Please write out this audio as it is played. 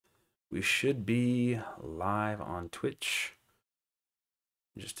We should be live on Twitch.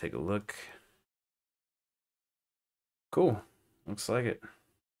 Just take a look. Cool. Looks like it.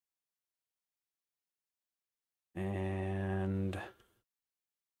 And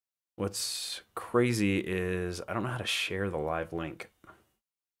what's crazy is I don't know how to share the live link.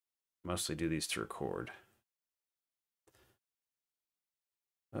 Mostly do these to record.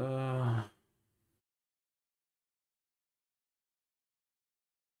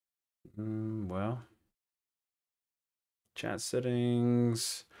 Well, chat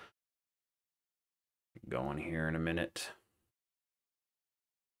settings. Going here in a minute.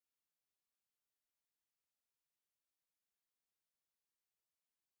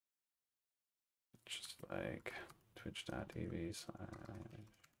 Just like twitch.tv.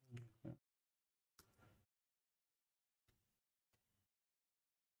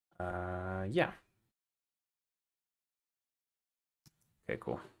 Yeah. Okay,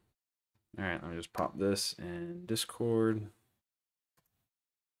 cool. All right, let me just pop this in Discord.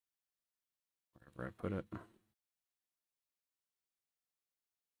 Wherever I put it.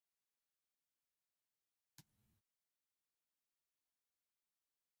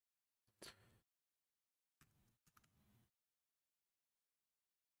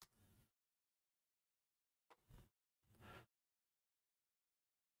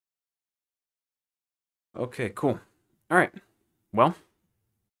 Okay, cool. All right. Well,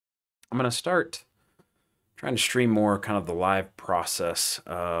 I'm going to start trying to stream more kind of the live process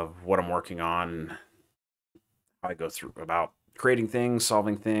of what I'm working on. How I go through about creating things,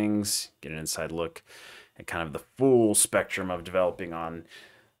 solving things, get an inside look at kind of the full spectrum of developing on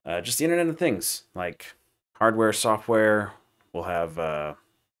just the Internet of Things, like hardware, software. We'll have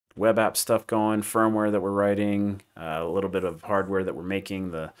web app stuff going, firmware that we're writing, a little bit of hardware that we're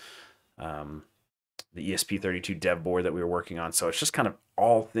making, the ESP32 dev board that we were working on. So it's just kind of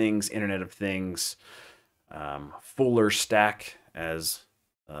all things Internet of Things, fuller stack, as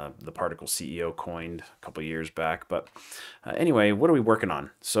the Particle CEO coined a couple years back. But anyway, what are we working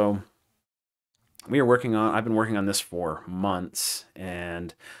on? So I've been working on this for months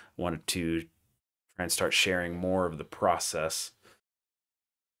and wanted to try and start sharing more of the process.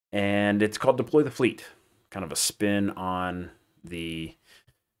 And it's called Deploy the Fleet, kind of a spin on the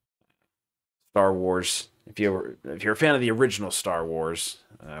Star Wars. If you're a fan of the original Star Wars,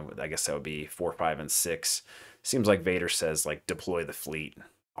 I guess that would be 4, 5, and 6. Seems like Vader says like deploy the fleet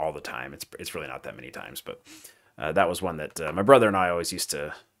all the time. It's really not that many times, but that was one that my brother and I always used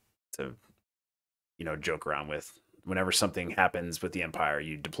to joke around with. Whenever something happens with the Empire,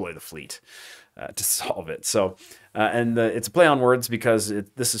 you deploy the fleet to solve it. So, it's a play on words because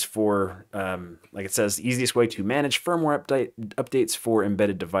this is for, like it says, the easiest way to manage firmware updates for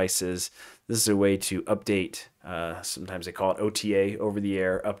embedded devices. This is a way to update, sometimes they call it OTA,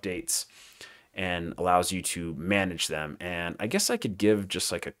 over-the-air updates, and allows you to manage them. And I guess I could give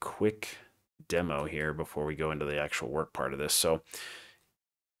just like a quick demo here before we go into the actual work part of this. So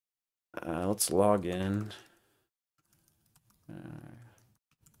let's log in.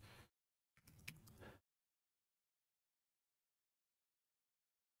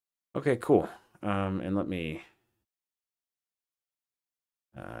 Okay, cool. And let me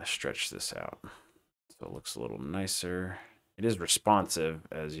stretch this out so it looks a little nicer. It is responsive,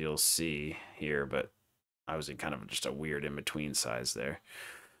 as you'll see here, but I was in kind of just a weird in-between size there.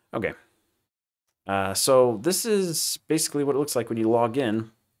 Okay. So this is basically what it looks like when you log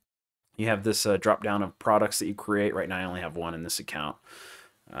in. You have this drop down of products that you create. Right now I only have one in this account.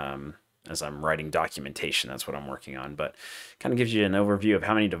 As I'm writing documentation, that's what I'm working on, but kind of gives you an overview of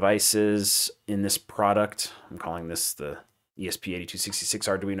how many devices in this product. I'm calling this the ESP8266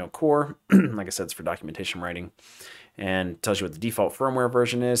 Arduino Core. Like I said, it's for documentation writing, and tells you what the default firmware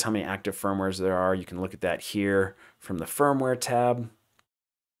version is, how many active firmwares there are. You can look at that here from the firmware tab.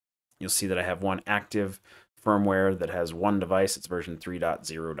 You'll see that I have one active firmware that has one device. It's version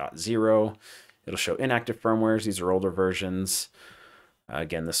 3.0.0. It'll show inactive firmwares. These are older versions.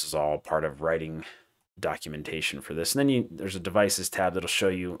 Again, this is all part of writing documentation for this. And then there's a devices tab that'll show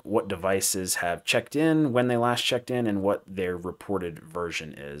you what devices have checked in, when they last checked in, and what their reported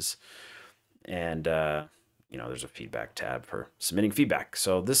version is. And, there's a feedback tab for submitting feedback.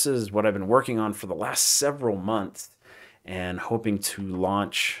 So this is what I've been working on for the last several months and hoping to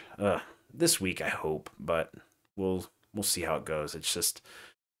launch this week, I hope, but we'll see how it goes. It's just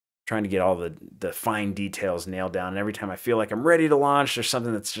trying to get all the fine details nailed down. And every time I feel like I'm ready to launch, there's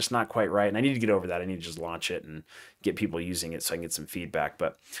something that's just not quite right. And I need to get over that. I need to just launch it and get people using it so I can get some feedback.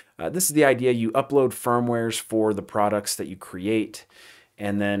 But this is the idea. You upload firmwares for the products that you create,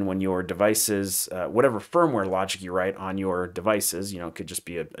 And then when your devices, whatever firmware logic you write on your devices, it could just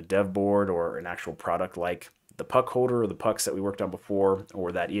be a dev board or an actual product like the puck holder or the pucks that we worked on before,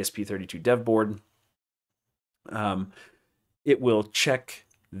 or that ESP32 dev board. It will check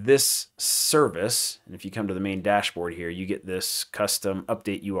this service. And if you come to the main dashboard here, you get this custom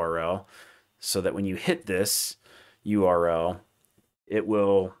update URL, so that when you hit this URL, it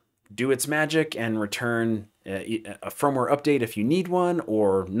will do its magic and return a firmware update if you need one,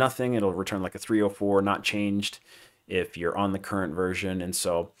 or nothing. It'll return like a 304 not changed if you're on the current version. And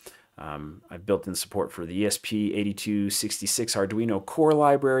so I've built in support for the ESP8266 Arduino core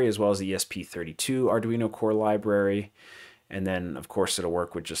library, as well as the ESP32 Arduino core library. And then, of course, it'll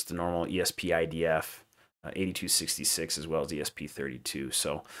work with just the normal ESP IDF 8266 as well as ESP32.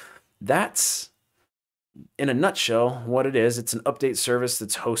 So that's, in a nutshell, what it is. It's an update service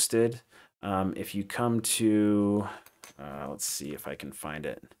that's hosted. If you come to, let's see if I can find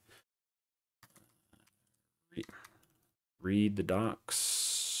it. Read the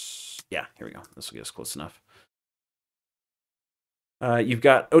docs. Yeah, here we go. This will get us close enough. You've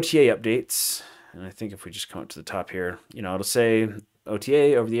got OTA updates. And I think if we just come up to the top here, it'll say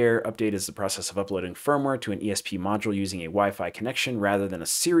OTA, over-the-air update, is the process of uploading firmware to an ESP module using a Wi-Fi connection rather than a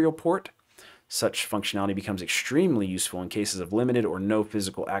serial port. Such functionality becomes extremely useful in cases of limited or no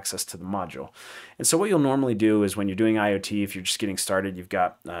physical access to the module. And so what you'll normally do is when you're doing IoT, if you're just getting started, you've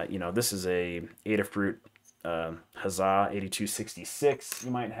got, this is a Adafruit Huzzah 8266.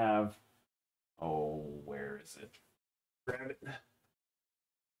 You might have, where is it? Grab it.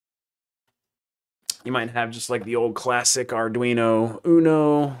 You might have just like the old classic Arduino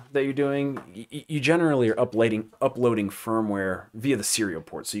Uno that you're doing. You generally are uploading firmware via the serial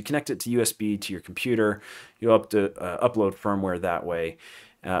port. So you connect it to USB to your computer. You upload firmware that way,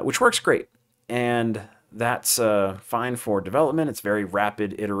 which works great. And that's fine for development. It's very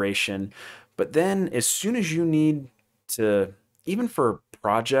rapid iteration. But then as soon as you need to, even for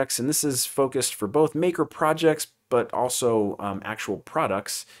projects, and this is focused for both maker projects, but also actual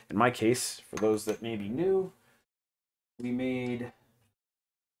products. In my case, for those that may be new, we made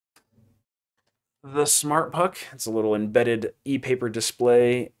the Smart Puck. It's a little embedded e-paper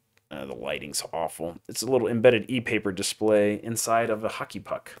display. The lighting's awful. It's a little embedded e-paper display inside of a hockey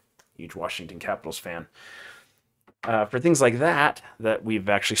puck. Huge Washington Capitals fan. For things like that we've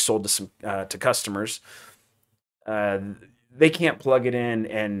actually sold to customers, they can't plug it in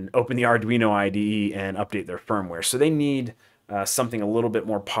and open the Arduino IDE and update their firmware. So they need something a little bit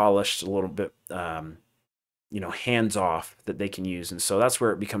more polished, a little bit, hands-off that they can use. And so that's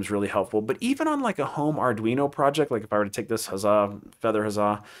where it becomes really helpful. But even on like a home Arduino project, like if I were to take this Feather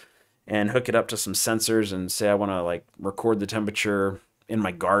Huzzah and hook it up to some sensors and say I want to like record the temperature in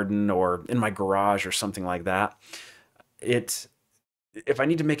my garden or in my garage or something like that, if I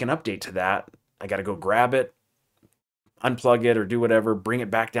need to make an update to that, I got to go grab it, unplug it or do whatever, bring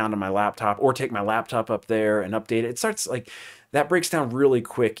it back down to my laptop or take my laptop up there and update it. It starts like, that breaks down really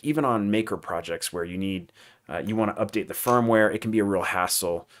quick, even on maker projects where you need, you want to update the firmware. It can be a real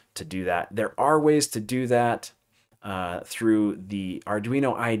hassle to do that. There are ways to do that through the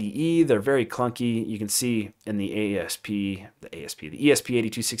Arduino IDE. They're very clunky. You can see in the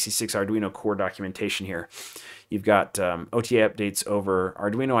ESP8266 Arduino core documentation here, you've got OTA updates over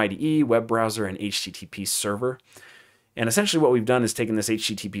Arduino IDE, web browser, and HTTP server. And essentially what we've done is taken this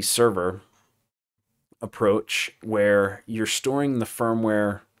HTTP server approach where you're storing the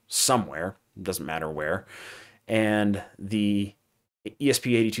firmware somewhere, it doesn't matter where, and the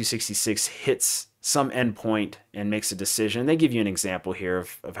ESP8266 hits some endpoint and makes a decision. They give you an example here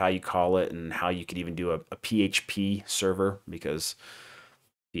of how you call it and how you could even do a PHP server, because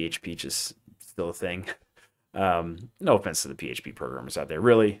PHP is still a thing. No offense to the PHP programmers out there,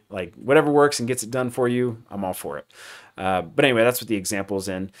 really, like whatever works and gets it done for you, I'm all for it. But anyway, that's what the example is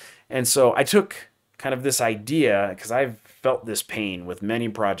in. And so I took kind of this idea, because I've felt this pain with many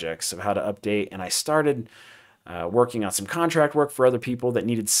projects of how to update, and I started working on some contract work for other people that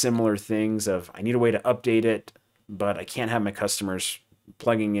needed similar things of, I need a way to update it, but I can't have my customers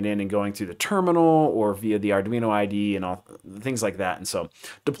plugging it in and going through the terminal or via the Arduino IDE and all things like that. And so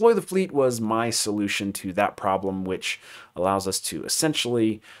Deploy the Fleet was my solution to that problem, which allows us to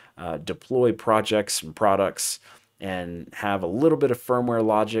essentially deploy projects and products and have a little bit of firmware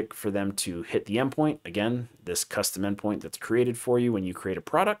logic for them to hit the endpoint. Again, this custom endpoint that's created for you when you create a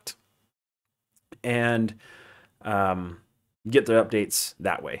product, and get the updates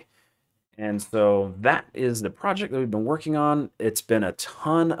that way. And so that is the project that we've been working on. It's been a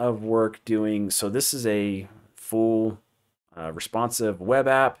ton of work doing. So this is a full responsive web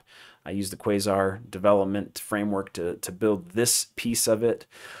app. I use the Quasar development framework to build this piece of it.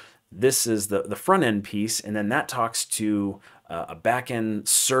 This is the front end piece, and then that talks to a backend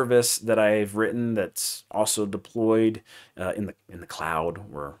service that I've written that's also deployed in the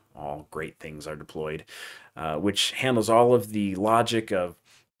cloud, where all great things are deployed, which handles all of the logic of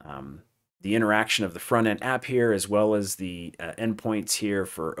the interaction of the front end app here, as well as the endpoints here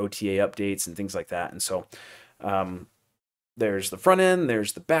for OTA updates and things like that. And so there's the front end,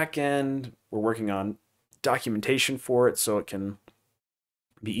 there's the back end. We're working on documentation for it so it can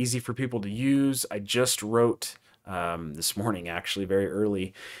be easy for people to use. I just wrote this morning, actually, very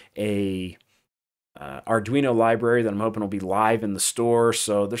early, a Arduino library that I'm hoping will be live in the store.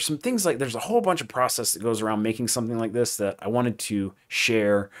 So there's some things like, there's a whole bunch of process that goes around making something like this that I wanted to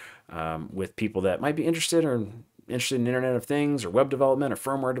share with people that might be interested in Internet of Things or web development or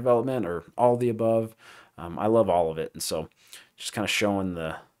firmware development or all the above. I love all of it. And so just kind of showing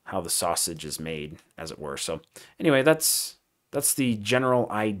how the sausage is made, as it were. So anyway, that's the general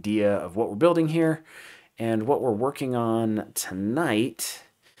idea of what we're building here. And what we're working on tonight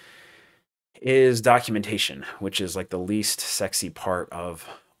is documentation, which is like the least sexy part of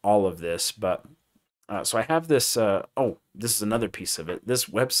all of this. But so I have this, this is another piece of it. This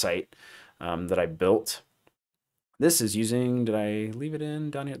website that I built. This is using, did I leave it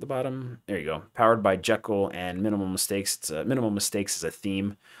in down here at the bottom? There you go. Powered by Jekyll and Minimal Mistakes. Minimal Mistakes is a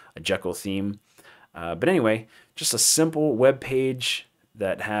theme, a Jekyll theme. But anyway, just a simple web page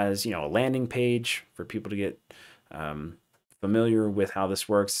that has, a landing page for people to get familiar with how this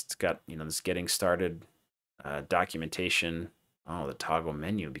works. It's got, this getting started documentation. Oh, the toggle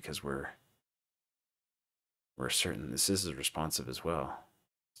menu, because we're certain this is responsive as well.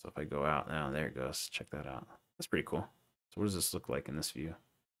 So if I go out now, there it goes. Check that out. That's pretty cool. So what does this look like in this view?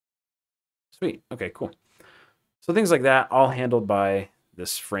 Sweet. Okay, cool. So things like that, all handled by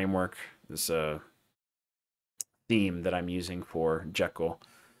this framework, this theme that I'm using for Jekyll.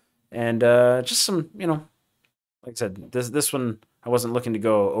 And just some, like I said, this one, I wasn't looking to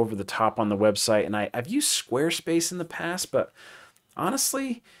go over the top on the website. And I've used Squarespace in the past, but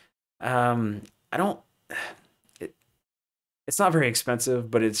honestly, I don't... It's not very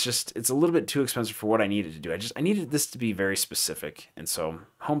expensive, but it's a little bit too expensive for what I needed to do. I needed this to be very specific. And so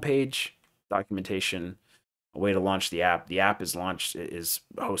homepage, documentation, a way to launch the app. The app is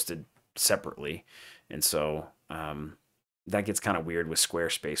hosted separately. And so that gets kind of weird with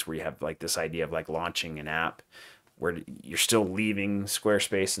Squarespace, where you have like this idea of like launching an app where you're still leaving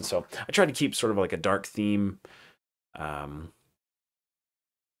Squarespace. And so I tried to keep sort of like a dark theme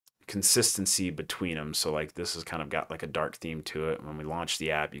consistency between them. So like this has kind of got like a dark theme to it. When we launch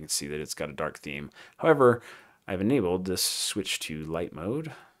the app, you can see that it's got a dark theme. However, I've enabled this switch to light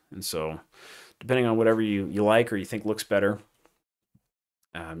mode. And so depending on whatever you like or you think looks better,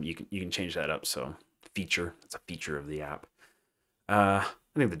 you can change that up. So it's a feature of the app. I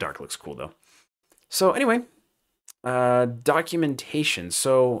think the dark looks cool though. So anyway, documentation.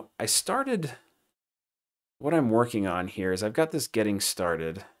 So I started, what I'm working on here is I've got this getting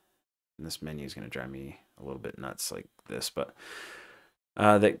started. And this menu is going to drive me a little bit nuts like this, but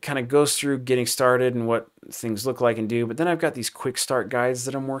that kind of goes through getting started and what things look like and do. But then I've got these quick start guides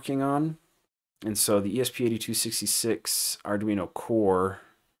that I'm working on. And so the ESP8266 Arduino Core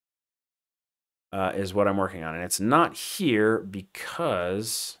is what I'm working on. And it's not here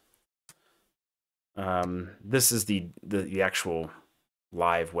because this is the actual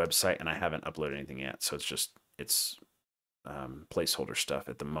live website, and I haven't uploaded anything yet. So it's placeholder stuff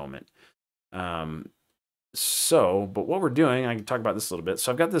at the moment. But what we're doing, I can talk about this a little bit.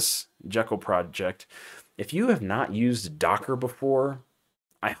 So I've got this Jekyll project. If you have not used Docker before,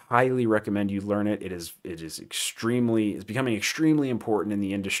 I highly recommend you learn it. It's becoming extremely important in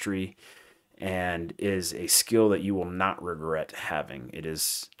the industry, and is a skill that you will not regret having. It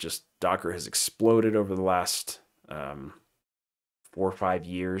is just, Docker has exploded over the last 4 or 5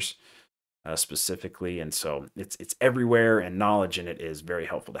 years. Specifically, and so it's everywhere, and knowledge in it is very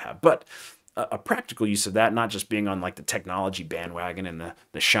helpful to have. But a practical use of that, not just being on like the technology bandwagon and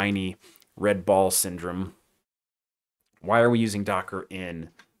the shiny red ball syndrome. Why are we using Docker in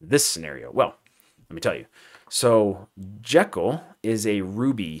this scenario? Well, let me tell you. So Jekyll is a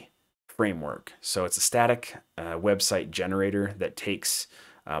Ruby framework. So it's a static website generator that takes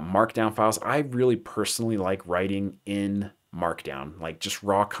Markdown files. I really personally like writing in Markdown, like just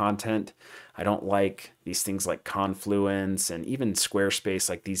raw content. I don't like these things like Confluence and even Squarespace,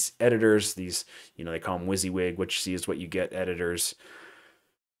 like these editors, they call them WYSIWYG, what you see is what you get editors,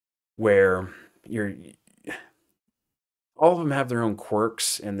 where all of them have their own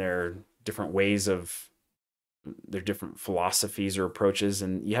quirks and their different ways of their different philosophies or approaches,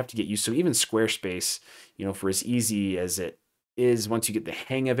 and you have to get used to. Even Squarespace, for as easy as it is, once you get the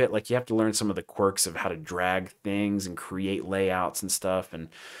hang of it, like you have to learn some of the quirks of how to drag things and create layouts and stuff. And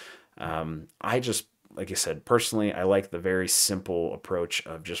I just, like I said, personally, I like the very simple approach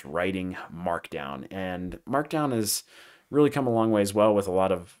of just writing Markdown. And Markdown has really come a long way as well, with a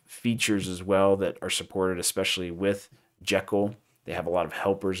lot of features as well that are supported, especially with Jekyll. They have a lot of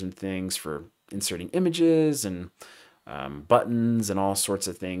helpers and things for inserting images and buttons and all sorts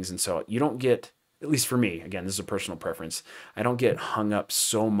of things. And so you don't get, at least for me, again, this is a personal preference, I don't get hung up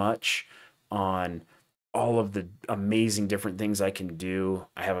so much on all of the amazing different things I can do.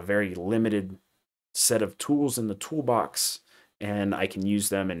 I have a very limited set of tools in the toolbox, and I can use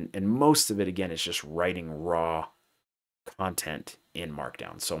them. And most of it, again, is just writing raw content in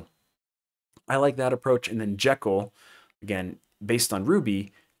Markdown. So I like that approach. And then Jekyll, again, based on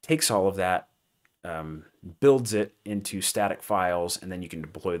Ruby, takes all of that, builds it into static files, and then you can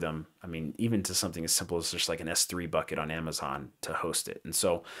deploy them. I mean, even to something as simple as just like an S3 bucket on Amazon to host it. And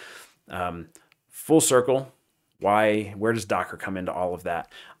so full circle, where does Docker come into all of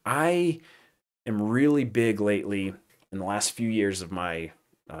that? I am really big lately in the last few years of my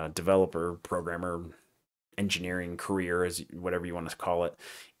developer, programmer, engineering career, as whatever you want to call it,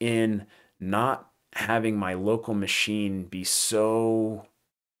 in not having my local machine be so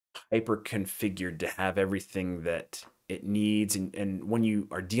hyper configured to have everything that it needs. And when you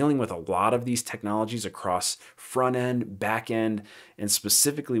are dealing with a lot of these technologies across front end, back end, and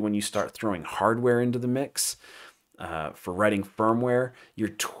specifically when you start throwing hardware into the mix for writing firmware, your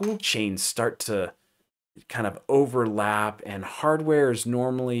tool chains start to kind of overlap, and hardware is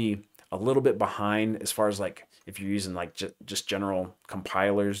normally a little bit behind as far as like if you're using like just general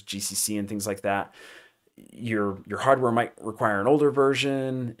compilers, GCC and things like that. Your hardware might require an older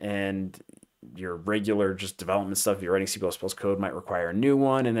version, and your regular just development stuff, if you're writing C++ code, might require a new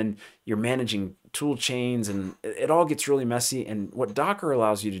one, and then you're managing tool chains, and it all gets really messy. And what Docker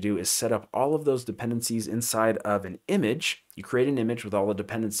allows you to do is set up all of those dependencies inside of an image. You create an image with all the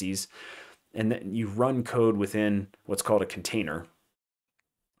dependencies, and then you run code within what's called a container.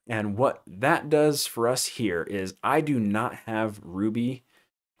 And what that does for us here is I do not have Ruby,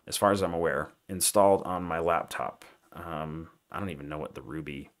 as far as I'm aware, installed on my laptop. I don't even know what the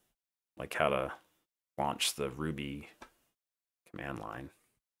Ruby, like how to launch the Ruby command line.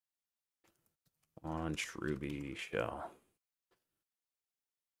 Launch Ruby shell.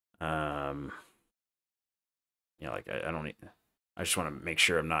 Like I don't. I just want to make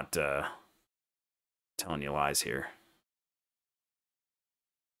sure I'm not telling you lies here.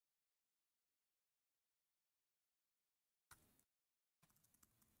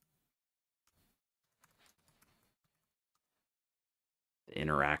 The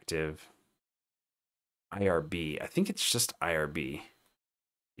interactive IRB. I think it's just IRB.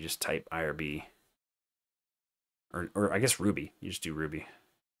 You just type IRB. Or I guess Ruby. You just do Ruby.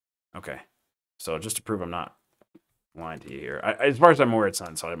 Okay. So just to prove I'm not lying to you here. As far as I'm aware, it's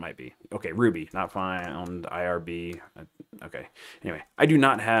on, so it might be. Okay, Ruby, not found, IRB. Okay. Anyway, I do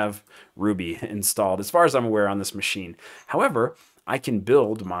not have Ruby installed, as far as I'm aware, on this machine. However, I can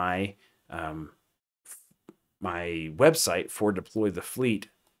build my my website for Deploy the Fleet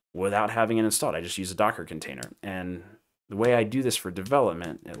without having it installed. I just use a Docker container. And the way I do this for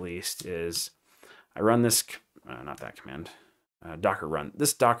development, at least, is I run this, not that command, Docker run,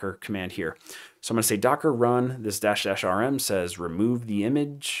 this Docker command here. So I'm going to say Docker run, this --rm says remove the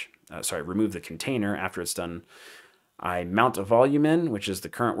image, remove the container. After it's done, I mount a volume in, which is the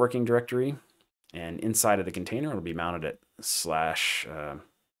current working directory. And inside of the container, it'll be mounted at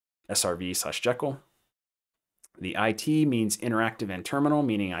 /srv/Jekyll. The IT means interactive and terminal,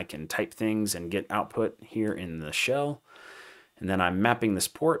 meaning I can type things and get output here in the shell. And then I'm mapping this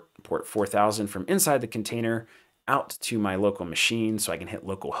port 4000 from inside the container out to my local machine, so I can hit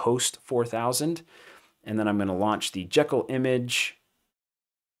localhost 4000. And then I'm going to launch the Jekyll image,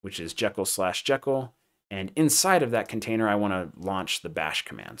 which is Jekyll/Jekyll. And inside of that container, I want to launch the bash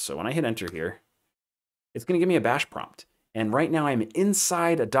command. So when I hit enter here, it's going to give me a bash prompt. And right now I'm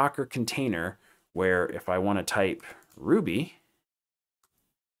inside a Docker container where if I want to type Ruby,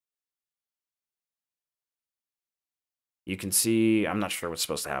 you can see, I'm not sure what's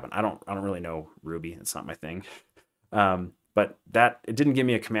supposed to happen. I don't really know Ruby. It's not my thing. But it didn't give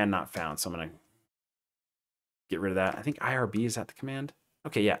me a command not found. So I'm going to get rid of that. I think IRB, is that the command?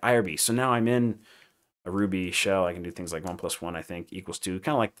 Okay, yeah, IRB. So now I'm in a Ruby shell. I can do things like 1 + 1, I think, = 2,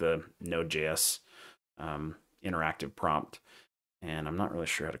 kind of like the Node.js interactive prompt. And I'm not really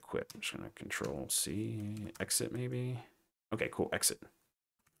sure how to quit. I'm just going to Control-C, exit maybe. Okay, cool, exit.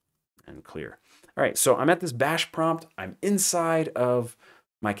 and clear. All right, so I'm at this bash prompt. I'm inside of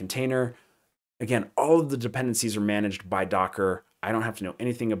my container. Again, all of the dependencies are managed by Docker. I don't have to know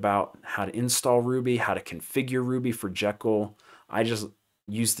anything about how to install Ruby, how to configure Ruby for Jekyll. I just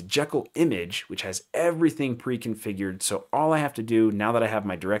use the Jekyll image, which has everything pre-configured. So all I have to do now that I have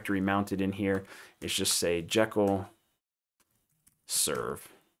my directory mounted in here is just say Jekyll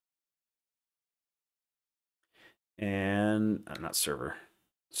serve. And not server,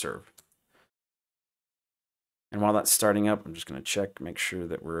 serve. And while that's starting up, I'm just going to check, make sure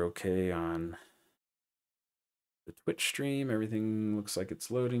that we're okay on the Twitch stream. Everything looks like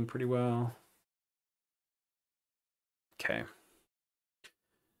it's loading pretty well. Okay.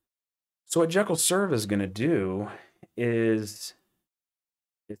 So what Jekyll serve is going to do is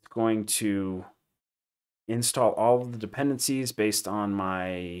it's going to install all of the dependencies based on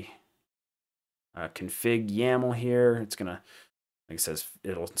my config YAML here. It's going to, like it says,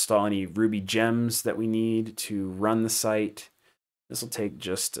 it'll install any Ruby gems that we need to run the site. This will take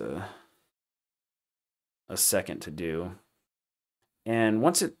just a second to do. And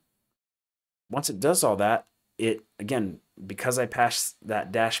once it does all that, it, again, because I passed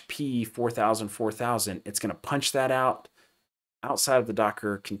that -p 4000, it's going to punch that out outside of the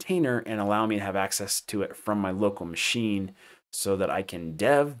Docker container and allow me to have access to it from my local machine so that I can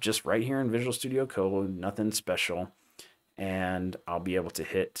dev just right here in Visual Studio Code, nothing special, and I'll be able to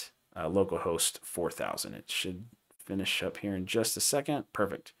hit localhost 4000. It should finish up here in just a second.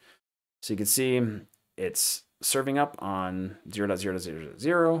 Perfect. So you can see it's serving up on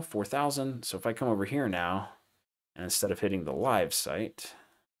 0.0.0.0, 4000. So if I come over here now, and instead of hitting the live site,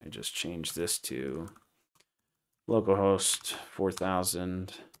 I just change this to localhost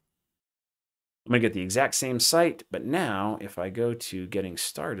 4000. I'm going to get the exact same site, but now if I go to getting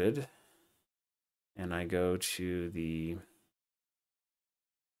started and I go to the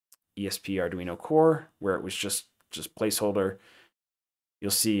ESP Arduino core where it was just placeholder,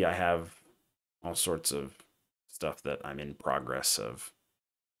 you'll see I have all sorts of stuff that I'm in progress of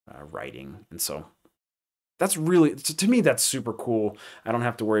writing. And so that's really, to me, that's super cool. I don't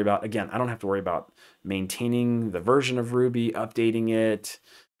have to worry about, again, I don't have to worry about maintaining the version of Ruby, updating it,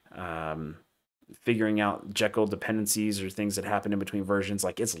 figuring out Jekyll dependencies or things that happen in between versions.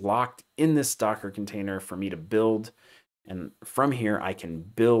 Like, it's locked in this Docker container for me to build. And from here, I can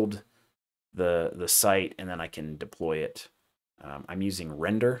build the site and then I can deploy it. I'm using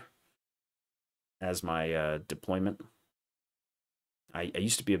Render as my deployment. I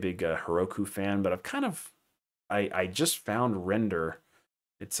used to be a big Heroku fan, but I've kind of, I just found Render.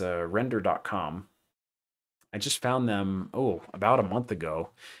 It's render.com. I just found them, about a month ago,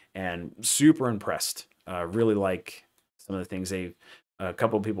 and super impressed. Really like some of the things a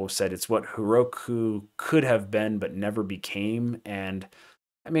couple of people have said it's what Heroku could have been, but never became. And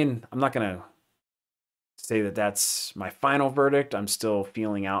I mean, I'm not going to say that that's my final verdict. I'm still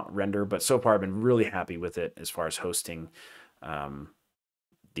feeling out Render, but so far I've been really happy with it as far as hosting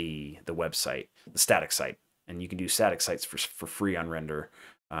the website, the static site. And you can do static sites for free on Render.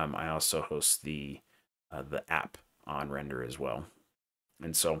 I also host the app on Render as well.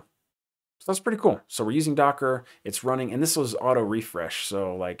 And so that's pretty cool. So we're using Docker, it's running, and this was auto refresh.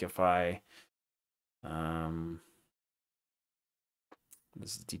 So like if I, this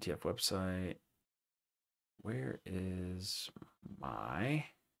is the DTF website. Where is my,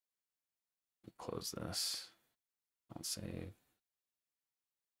 close this, I'll save.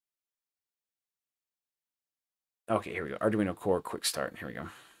 Okay, here we go. Arduino Core Quick Start. Here we go.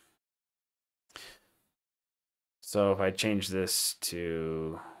 So if I change this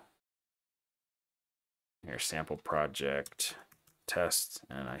to here, sample project test,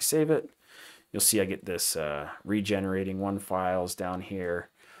 and I save it, you'll see I get this regenerating one files down here.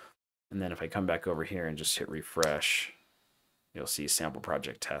 And then if I come back over here and just hit refresh, you'll see sample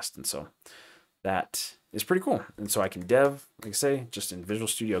project test. And so that is pretty cool. And so I can dev, like I say, just in Visual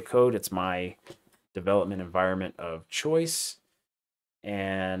Studio Code. It's my development environment of choice,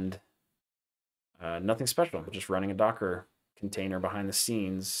 and nothing special. I'm just running a Docker container behind the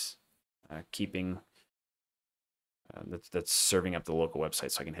scenes, keeping that's serving up the local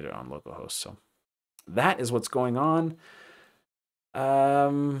website so I can hit it on localhost. So that is what's going on.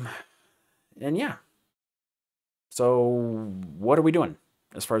 And yeah. So what are we doing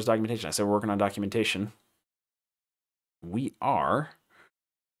as far as documentation? I said we're working on documentation. We are.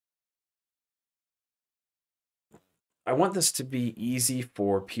 I want this to be easy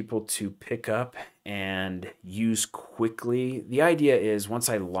for people to pick up and use quickly. The idea is once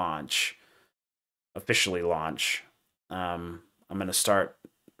I launch, officially launch, I'm going to start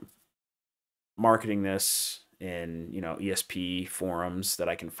marketing this in, ESP forums that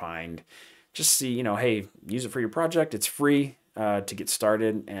I can find. Just see, hey, use it for your project. It's free to get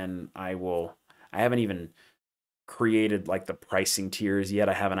started, and I haven't even created like the pricing tiers yet.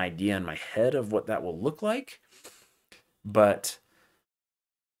 I have an idea in my head of what that will look like, but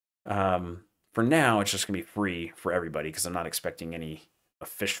for now, it's just gonna be free for everybody because I'm not expecting any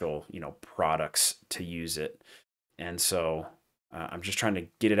official, products to use it. And so I'm just trying to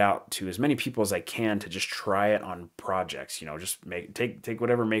get it out to as many people as I can to just try it on projects. Just take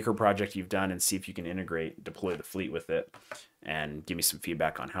whatever maker project you've done and see if you can deploy the fleet with it, and give me some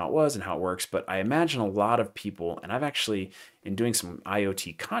feedback on how it was and how it works. But I imagine a lot of people, and I've actually, in doing some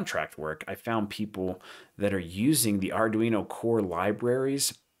IoT contract work, I found people that are using the Arduino core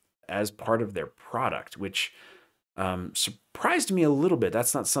libraries as part of their product, which surprised me a little bit.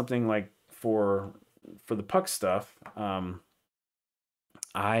 That's not something like for the puck stuff.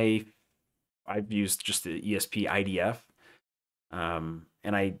 I I've used just the ESP IDF, and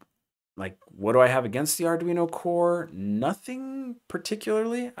I like, what do I have against the Arduino core? Nothing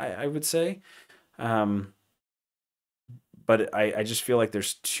particularly, I would say. Um, but I just feel like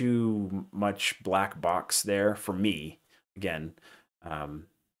there's too much black box there for me. Again,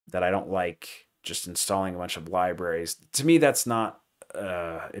 that I don't like just installing a bunch of libraries. To me, that's not.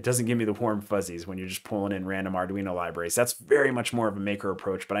 It doesn't give me the warm fuzzies when you're just pulling in random Arduino libraries. That's very much more of a maker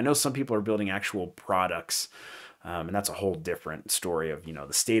approach. But I know some people are building actual products, and that's a whole different story of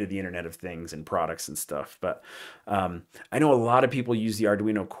the state of the Internet of Things and products and stuff. But I know a lot of people use the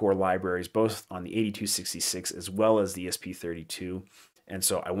Arduino core libraries both on the 8266 as well as the ESP32. And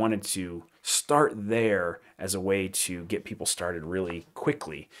so I wanted to start there as a way to get people started really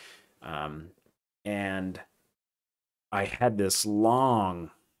quickly. And I had this long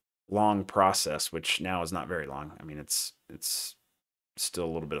process, which now is not very long. I mean, it's still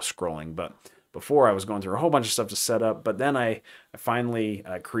a little bit of scrolling, but before I was going through a whole bunch of stuff to set up. But then I finally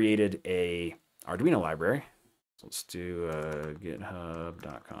created a Arduino library. So let's do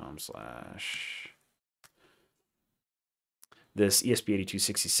github.com/ this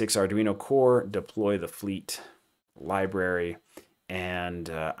ESP8266 Arduino core deploy the fleet library. And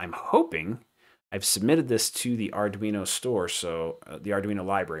I'm hoping, I've submitted this to the Arduino store, so the Arduino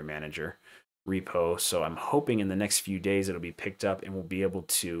library manager repo. So I'm hoping in the next few days it'll be picked up and we'll be able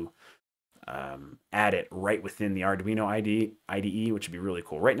to add it right within the Arduino IDE, which would be really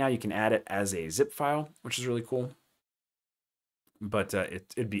cool. Right now you can add it as a zip file, which is really cool. But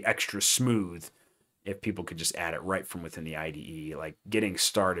it'd be extra smooth if people could just add it right from within the IDE. Like, getting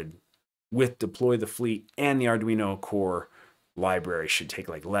started with deploy the fleet and the Arduino core library should take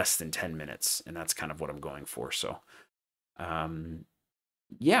like less than 10 minutes. And that's kind of what I'm going for. So,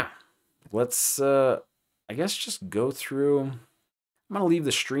 yeah, let's, I guess, just go through. I'm going to leave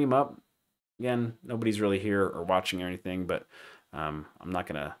the stream up. Again, nobody's really here or watching or anything, but I'm not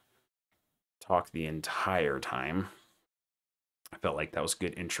going to talk the entire time. I felt like that was a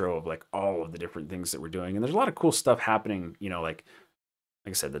good intro of like all of the different things that we're doing. And there's a lot of cool stuff happening, like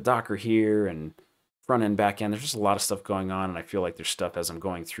I said, the Docker here and front end, back end. There's just a lot of stuff going on. And I feel like there's stuff as I'm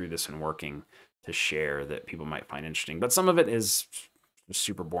going through this and working to share that people might find interesting. But some of it is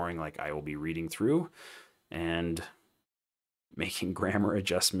super boring. Like, I will be reading through and making grammar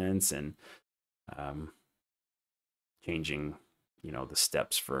adjustments and changing, the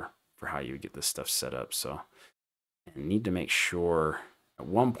steps for how you get this stuff set up. So I need to make sure. At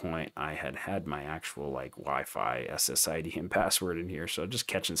one point, I had my actual like Wi-Fi SSID and password in here, so just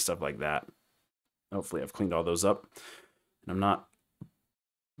catching stuff like that. Hopefully, I've cleaned all those up, and I'm not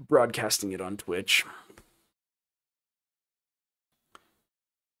broadcasting it on Twitch.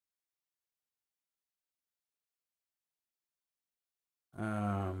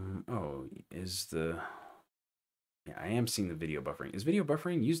 Oh, yeah, I am seeing the video buffering. Is video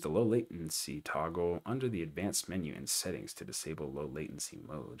buffering? Use the low latency toggle under the advanced menu in settings to disable low latency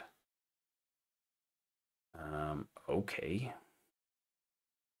mode. Okay.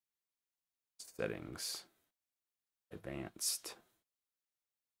 Settings. Advanced.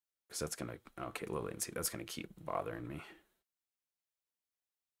 Because that's going to, okay, low latency. That's going to keep bothering me.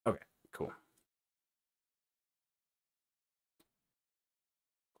 Okay, cool.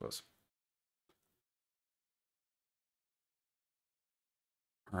 Close.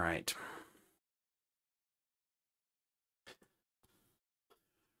 All right.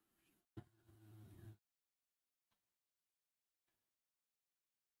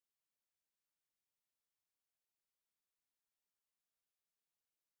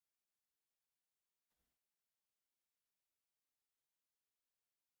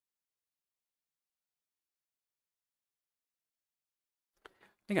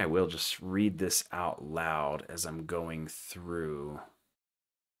 think I will just read this out loud as I'm going through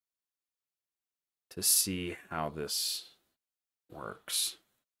to see how this works.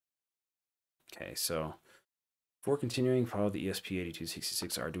 Okay, so before continuing, follow the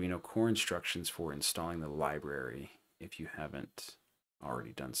ESP8266 Arduino core instructions for installing the library if you haven't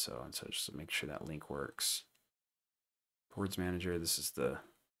already done so. And so just to make sure that link works. Boards Manager, this is the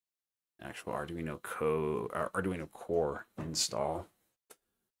actual Arduino code, Arduino core install.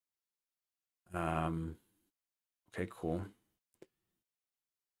 Okay, cool.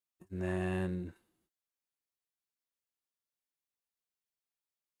 And then,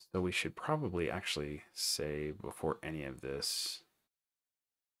 so we should probably actually say before any of this,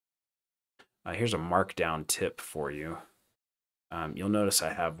 here's a markdown tip for you. You'll notice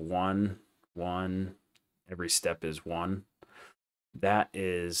I have one, every step is 1. That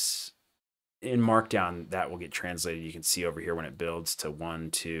is in markdown, that will get translated. You can see over here when it builds to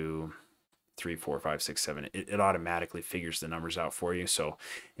 1, 2, 3, 4, 5, 6, 7. It automatically figures the numbers out for you. So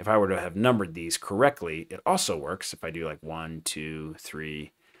if I were to have numbered these correctly, it also works if I do like 1, 2,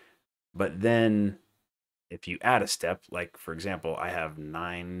 3. But then if you add a step, like for example, I have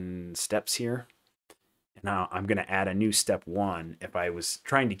 9 steps here. Now I'm going to add a new step 1. If I was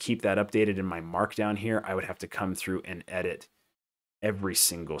trying to keep that updated in my markdown here, I would have to come through and edit every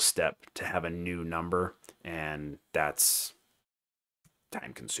single step to have a new number. And that's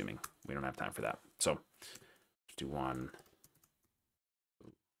time consuming. We don't have time for that. So let's do 1.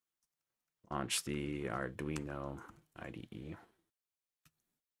 Launch the Arduino IDE.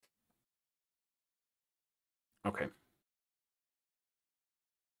 Okay.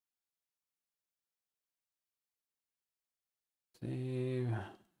 Save.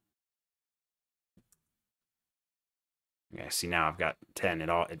 Okay, see now I've got 10.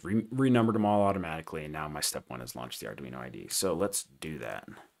 It renumbered them all automatically, and now my step 1 is launch the Arduino IDE. So let's do that.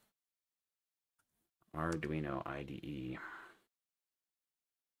 Arduino IDE.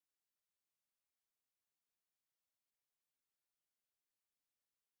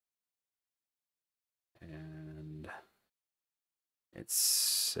 And it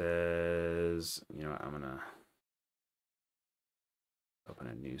says, you know, I'm gonna open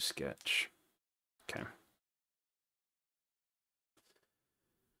a new sketch. Okay.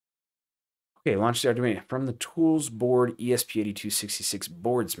 Okay, launch the Arduino. From the Tools Board ESP8266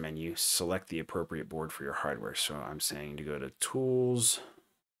 Boards menu, select the appropriate board for your hardware. So I'm saying to go to Tools,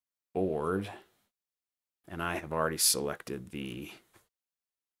 Board, and I have already selected the,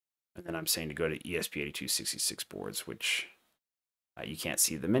 and then I'm saying to go to ESP8266 boards, which you can't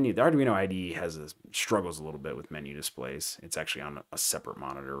see the menu. The Arduino IDE struggles a little bit with menu displays. It's actually on a separate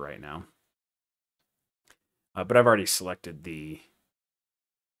monitor right now. But I've already selected the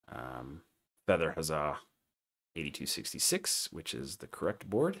Feather Huzzah 8266, which is the correct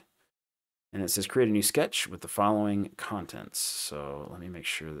board. And it says create a new sketch with the following contents. So let me make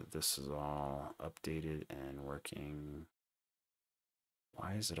sure that this is all updated and working.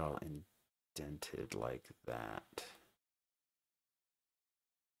 Why is it all indented like that?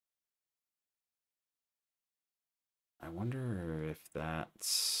 I wonder if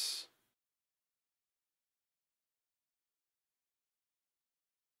that's...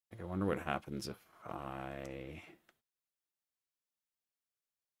 I wonder what happens if I...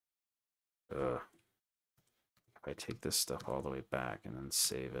 If I take this stuff all the way back and then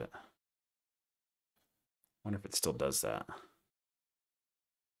save it. I wonder if it still does that.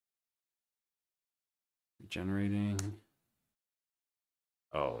 Generating.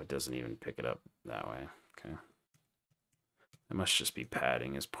 Oh, it doesn't even pick it up that way. Okay. It must just be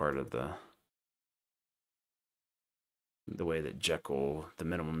padding as part of the way that Jekyll, the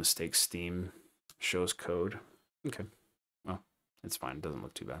minimum mistakes theme, shows code. Okay. Well, it's fine. It doesn't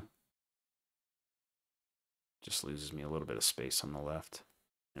look too bad. Just loses me a little bit of space on the left.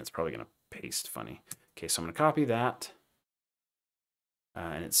 And it's probably going to paste funny. Okay, so I'm going to copy that.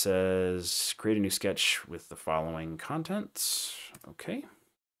 And it says, create a new sketch with the following contents. Okay.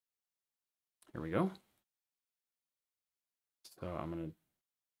 Here we go. So I'm going to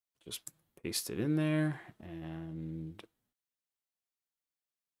just paste it in there. And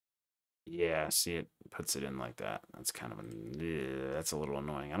yeah, see, it puts it in like that. That's kind of that's a little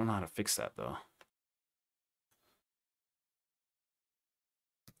annoying. I don't know how to fix that, though.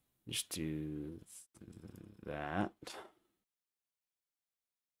 Just do that.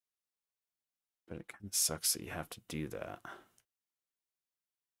 But it kind of sucks that you have to do that.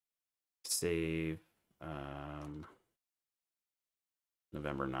 Save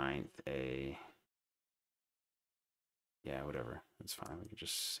November 9th, yeah, whatever. It's fine. We can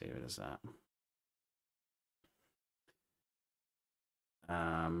just save it as that.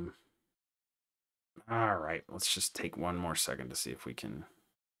 All right, let's just take one more second to see if we can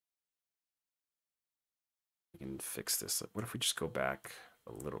fix this. What if we just go back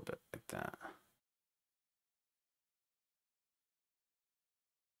a little bit like that?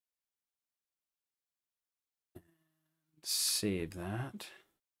 Save that.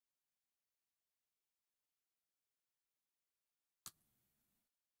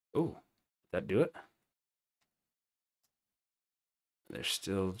 Oh, did that do it? There's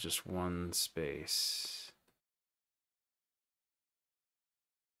still just one space.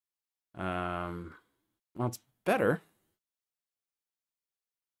 Well, it's better.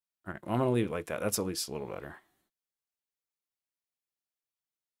 All right, well, I'm going to leave it like that. That's at least a little better.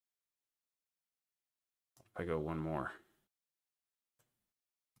 If I go one more.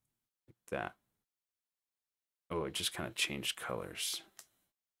 Like that. Oh, it just kind of changed colors.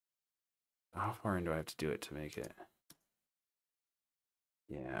 How far in do I have to do it to make it?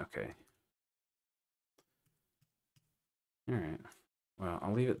 Yeah, okay. All right. Well,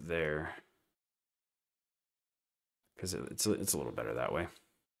 I'll leave it there because it's a little better that way.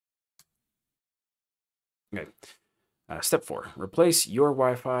 Okay. Step 4, replace your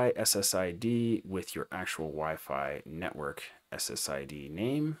Wi-Fi SSID with your actual Wi-Fi network SSID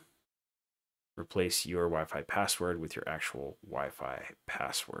name. Replace your Wi-Fi password with your actual Wi-Fi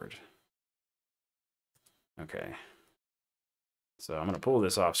password. Okay. So I'm going to pull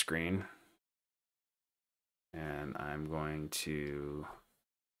this off screen. And I'm going to...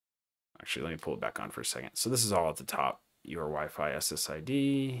 Actually, let me pull it back on for a second. So this is all at the top. Your Wi-Fi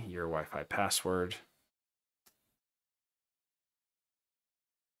SSID, your Wi-Fi password.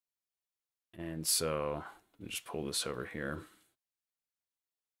 And so let me just pull this over here.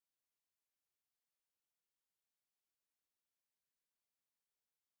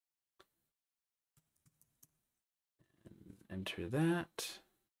 Enter that.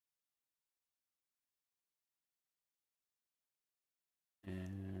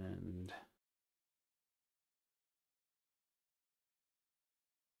 And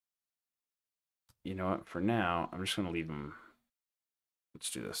you know what? For now, I'm just going to leave them. Let's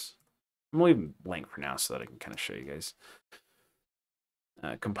do this. I'm going to leave them blank for now so that I can kind of show you guys.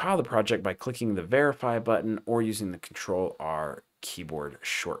 Compile the project by clicking the verify button or using the Control R keyboard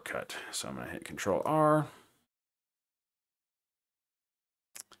shortcut. So I'm going to hit Control R.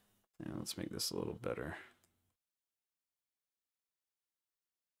 And let's make this a little better.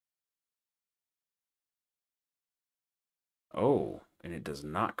 Oh, and it does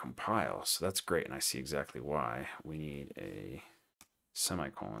not compile. So that's great. And I see exactly why. We need a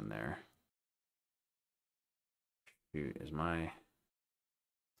semicolon there. Shoot, is my...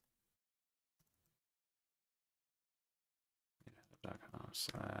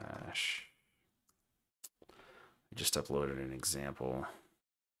 /. I just uploaded an example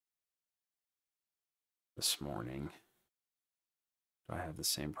this morning. Do I have the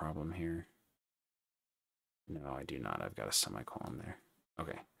same problem here? No, I do not. I've got a semicolon there.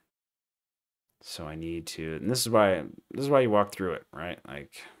 Okay. So I need to, and this is why you walk through it, right?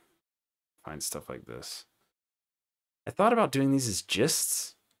 Like find stuff like this. I thought about doing these as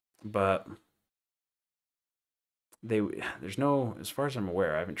gists, but there's no, as far as I'm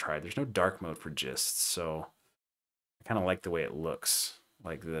aware, I haven't tried. There's no dark mode for gists, so I kind of like the way it looks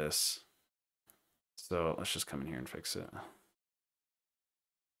like this. So let's just come in here and fix it.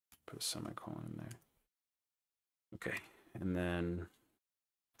 Put a semicolon in there. Okay, and then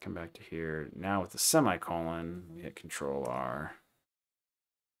come back to here. Now with the semicolon, we hit Control R.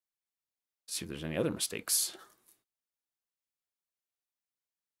 See if there's any other mistakes.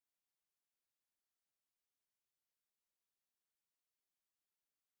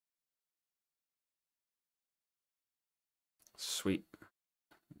 Sweet.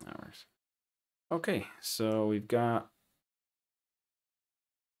 That works. Okay, so we've got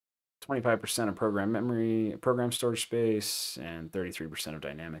 25% of program memory, program storage space, and 33% of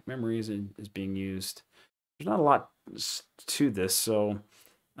dynamic memory is being used. There's not a lot to this, so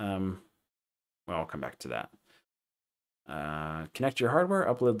well, I'll come back to that. Connect your hardware,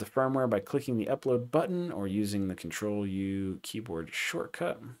 upload the firmware by clicking the upload button or using the Control U keyboard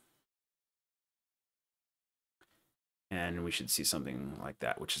shortcut. And we should see something like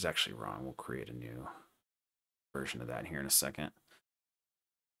that, which is actually wrong. We'll create a new version of that here in a second.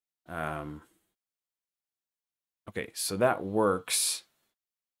 Okay, so that works.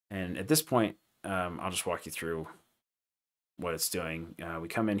 And at this point, I'll just walk you through what it's doing. We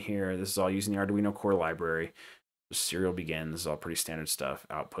come in here. This is all using the Arduino core library. The serial begin. This is all pretty standard stuff.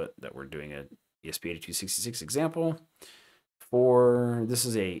 Output that we're doing a ESP8266 example. This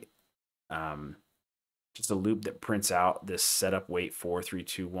is a just a loop that prints out this setup wait 4 3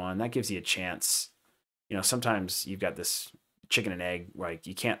 2 1. That gives you a chance. You know, sometimes you've got this chicken and egg, like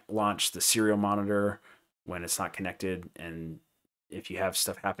you can't launch the serial monitor when it's not connected, and if you have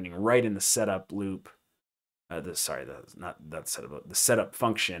stuff happening right in the setup loop, the setup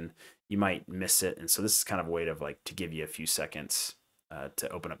function, you might miss it. And so this is kind of a way to like to give you a few seconds to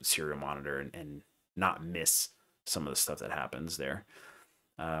open up the serial monitor and not miss some of the stuff that happens there.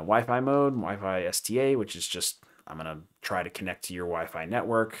 Wi-Fi mode, Wi-Fi STA, which is just I'm gonna try to connect to your Wi-Fi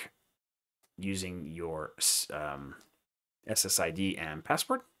network using your SSID and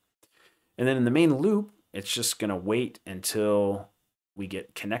password. And then in the main loop, it's just gonna wait until we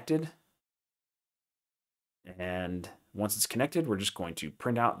get connected. And once it's connected, we're just going to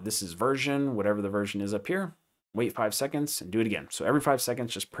print out this is version, whatever the version is up here, wait 5 seconds and do it again. So every 5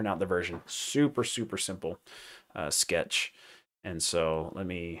 seconds, just print out the version. Super, super simple sketch. And so let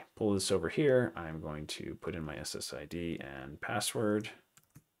me pull this over here. I'm going to put in my SSID and password.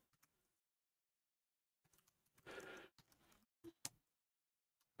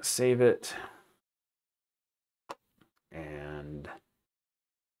 Save it. And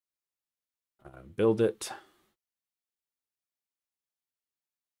build it.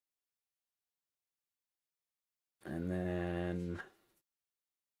 And then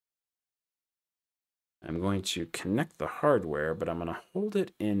I'm going to connect the hardware, but I'm going to hold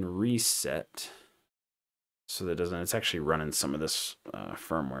it in reset so that it's actually running some of this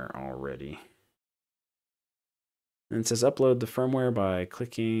firmware already. And it says upload the firmware by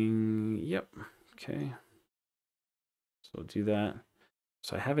clicking, yep, okay. So we'll do that.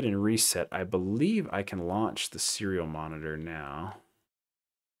 So I have it in reset. I believe I can launch the serial monitor now.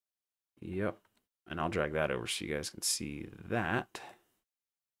 Yep. And I'll drag that over so you guys can see that.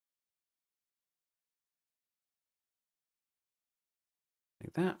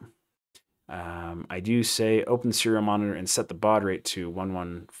 Like that. I do say open the serial monitor and set the baud rate to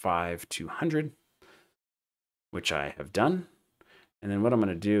 115200, which I have done. And then what I'm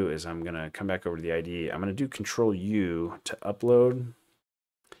going to do is I'm going to come back over to the IDE. I'm going to do Control U to upload.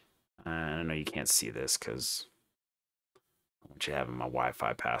 I know you can't see this because I want you having my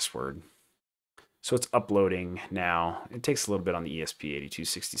Wi-Fi password. So it's uploading now. It takes a little bit on the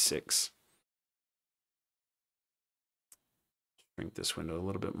ESP8266. Shrink this window a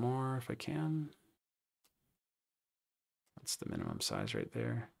little bit more if I can. That's the minimum size right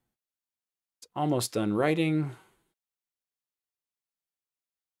there. It's almost done writing.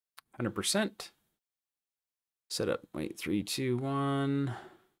 100%. Set up, wait, 3, 2, 1.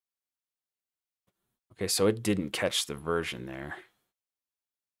 Okay, so it didn't catch the version there.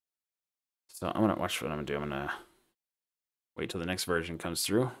 So I'm gonna watch what I'm gonna do. I'm gonna wait till the next version comes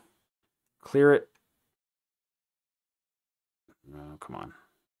through. Clear it. Oh, come on.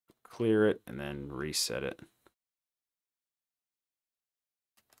 Clear it and then reset it.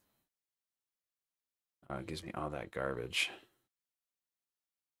 Oh, it gives me all that garbage.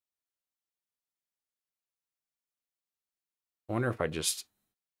 I wonder if I just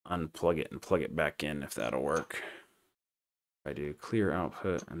unplug it and plug it back in, if that'll work. If I do clear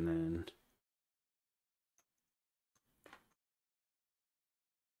output and then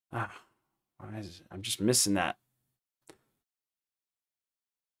why is it? I'm just missing that.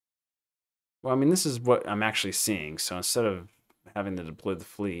 Well, I mean, this is what I'm actually seeing. So instead of having to deploy the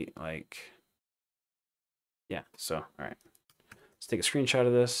fleet, like, yeah. So, all right, let's take a screenshot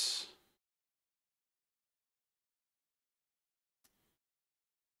of this.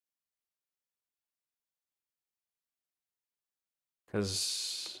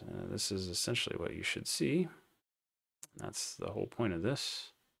 Because this is essentially what you should see. That's the whole point of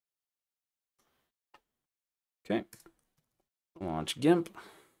this. Okay, launch GIMP.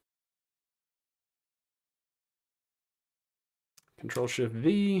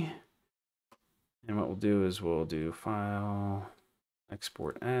 Control-Shift-V. And what we'll do is we'll do File,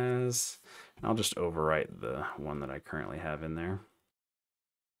 Export As. And I'll just overwrite the one that I currently have in there.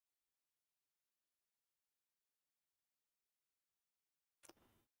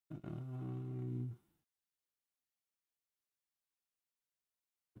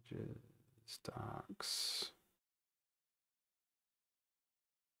 Docs.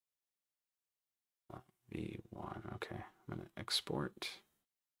 V1. Okay, I'm going to export,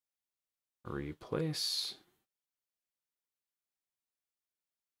 replace.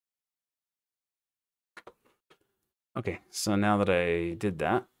 Okay, so now that I did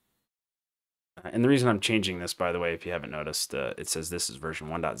that, and the reason I'm changing this, by the way, if you haven't noticed, it says this is version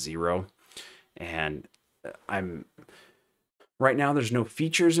 1.0, and right now there's no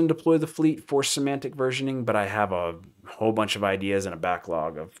features in Deploy the Fleet for semantic versioning, but I have a whole bunch of ideas and a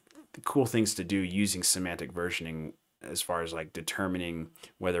backlog of the cool things to do using semantic versioning as far as like determining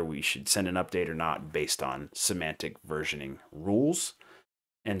whether we should send an update or not based on semantic versioning rules.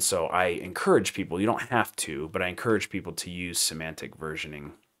 And so I encourage people, you don't have to, but I encourage people to use semantic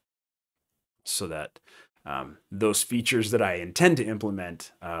versioning so that those features that I intend to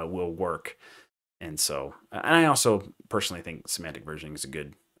implement will work. And so, and I also personally think semantic versioning is a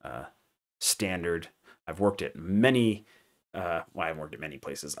good standard. I've worked at many, well, I haven't worked at many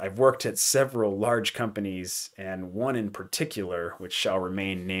places. I've worked at several large companies, and one in particular, which shall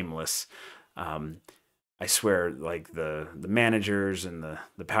remain nameless. I swear, like the managers and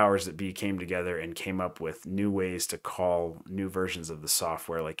the powers that be came together and came up with new ways to call new versions of the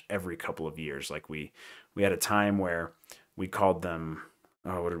software like every couple of years. Like we had a time where we called them,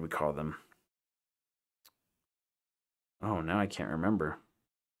 oh, what did we call them? Oh, now I can't remember.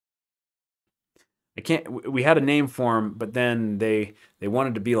 We had a name for them, but then they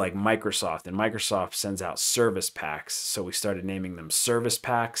wanted to be like Microsoft, and Microsoft sends out service packs. So we started naming them service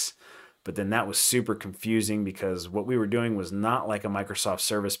packs. But then that was super confusing because what we were doing was not like a Microsoft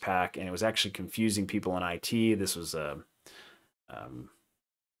service pack, and it was actually confusing people in IT. This was oh,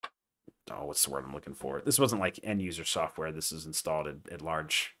 what's the word I'm looking for? This wasn't like end user software. This is installed at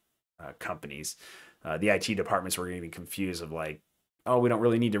large companies. The IT departments were getting confused of like, oh, we don't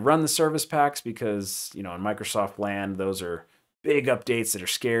really need to run the service packs because, you know, in Microsoft land, those are big updates that are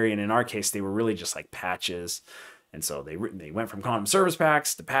scary. And in our case, they were really just like patches. And so they went from calling them service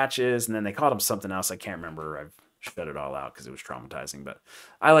packs to patches, and then they called them something else. I can't remember. I've shut it all out because it was traumatizing. But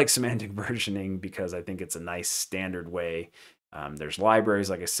I like semantic versioning because I think it's a nice standard way. There's libraries,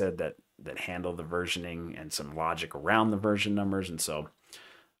 like I said, that handle the versioning and some logic around the version numbers, and so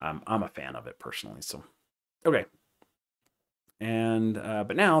I'm a fan of it personally. So okay, and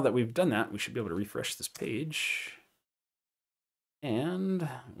but now that we've done that, we should be able to refresh this page, and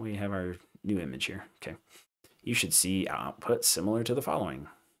we have our new image here. Okay. You should see output similar to the following,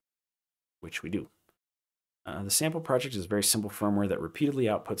 which we do. The sample project is very simple firmware that repeatedly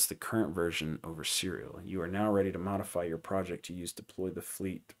outputs the current version over serial. You are now ready to modify your project to use deploy the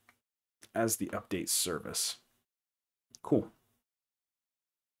fleet as the update service. Cool.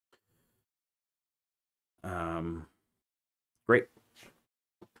 Great.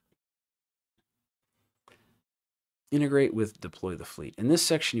 Integrate with deploy the fleet. In this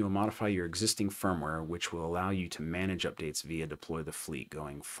section, you will modify your existing firmware, which will allow you to manage updates via deploy the fleet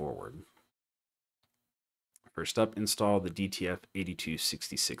going forward. First up, install the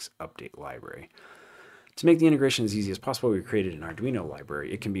DTF8266 update library. To make the integration as easy as possible, we created an Arduino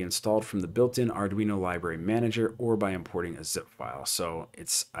library. It can be installed from the built-in Arduino library manager or by importing a zip file. So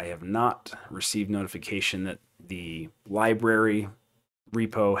I have not received notification that the library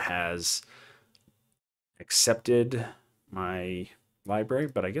repo has accepted my library,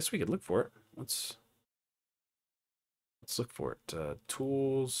 but I guess we could look for it. Let's look for it.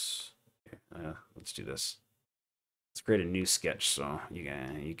 Tools. Let's do this. Let's create a new sketch so you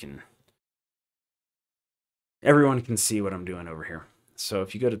can everyone can see what I'm doing over here. So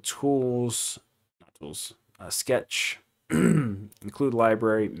if you go to tools, not tools, sketch, include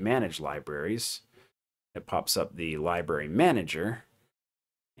library, manage libraries, it pops up the library manager.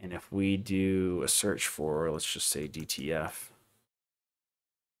 And if we do a search for, let's just say DTF,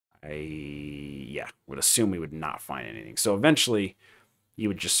 I would assume we would not find anything. So eventually you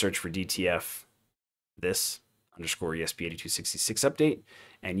would just search for DTF this underscore ESP8266 update,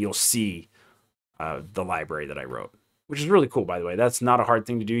 and you'll see the library that I wrote, which is really cool, by the way. That's not a hard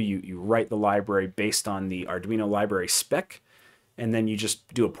thing to do. You write the library based on the Arduino library spec, and then you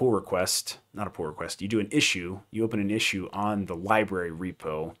just do a pull request, not a pull request, you do an issue, you open an issue on the library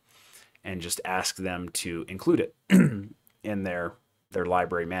repo and just ask them to include it in their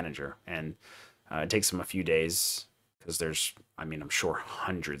library manager. And it takes them a few days because there's, I'm sure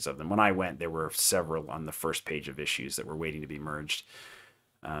hundreds of them. When I went, there were several on the first page of issues that were waiting to be merged.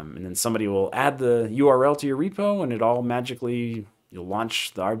 And then somebody will add the URL to your repo, and it all magically, you'll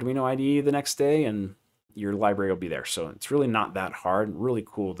launch the Arduino IDE the next day, and your library will be there. So it's really not that hard. Really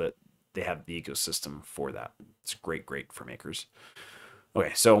cool that they have the ecosystem for that. It's great for makers.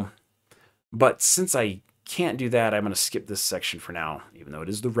 Okay, so, but since I can't do that, I'm going to skip this section for now, even though it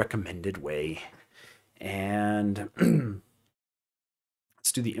is the recommended way. And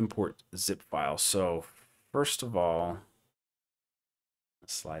let's do the import zip file. So first of all,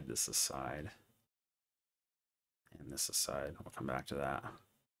 slide this aside and this aside. We'll come back to that.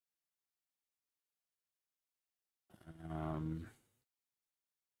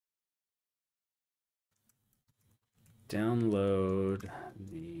 Download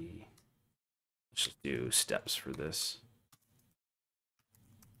the, let's just do steps for this.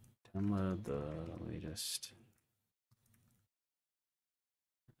 Download the latest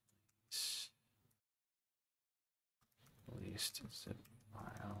zip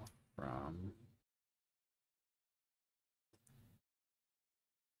file from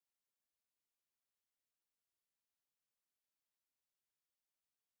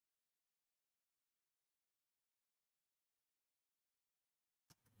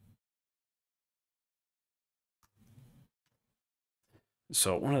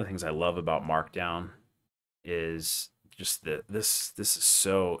So one of the things I love about Markdown is just this is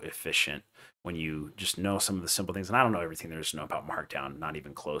so efficient when you just know some of the simple things. And I don't know everything there is to know about Markdown, not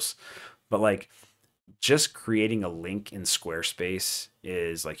even close. But like just creating a link in Squarespace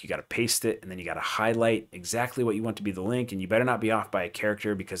is like you got to paste it and then you got to highlight exactly what you want to be the link. And you better not be off by a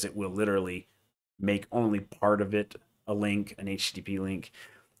character because it will literally make only part of it a link, an HTTP link.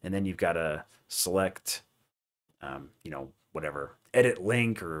 And then you've got to select, whatever, edit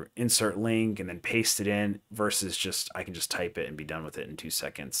link or insert link and then paste it in versus just I can just type it and be done with it in 2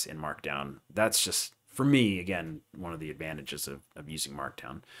 seconds in Markdown. That's just, for me, again, one of the advantages of using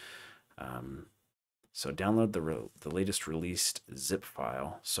Markdown. So download the latest released zip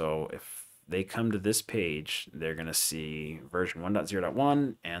file. So if they come to this page, they're going to see version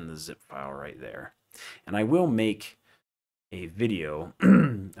 1.0.1 and the zip file right there. And I will make a video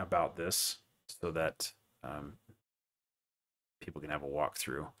about this so that people can have a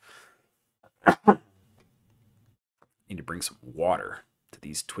walkthrough. Need to bring some water to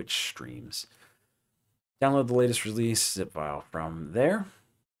these Twitch streams. Download the latest release zip file from there.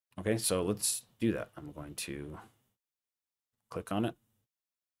 Okay, so let's do that. I'm going to click on it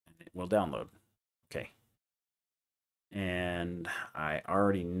and it will download. Okay. And I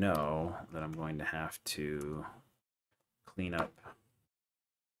already know that I'm going to have to clean up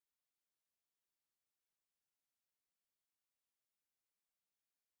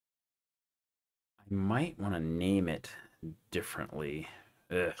I might want to name it differently.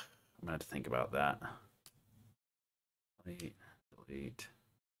 Ugh, I'm gonna have to think about that. Delete.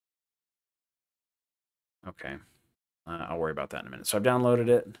 Okay, I'll worry about that in a minute. So I've downloaded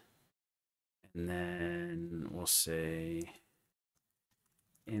it, and then we'll say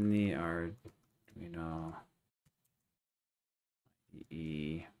in the Arduino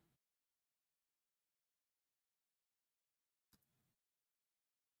IDE.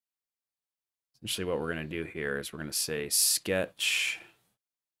 Essentially, what we're going to do here is we're going to say sketch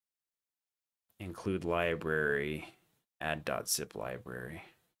include library add.zip library.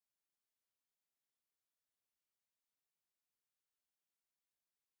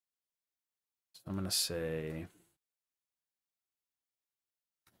 So I'm going to say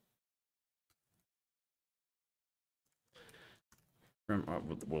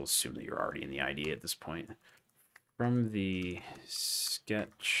we'll assume that you're already in the IDE at this point. From the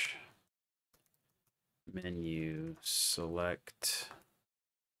sketch menu, select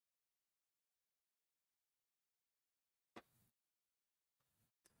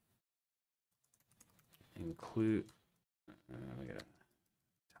include, we gotta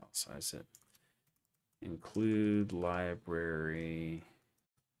italicize it, include library,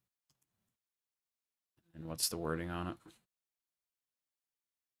 and what's the wording on it?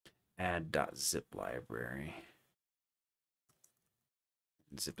 Add.zip library.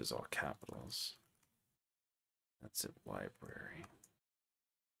 Zip is all capitals. That's zip library.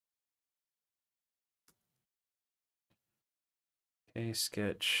 Okay,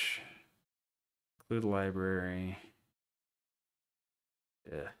 sketch, include library,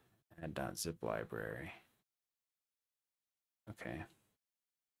 add.zip library. Okay.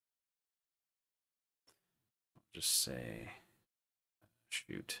 I'll just say,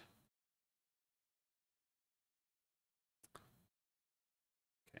 shoot.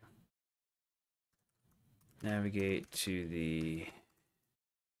 Okay. Navigate to the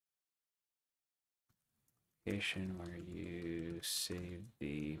location where you save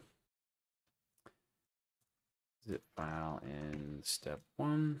the zip file in step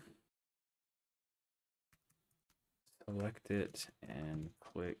 1. Select it and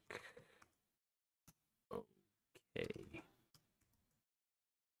click OK.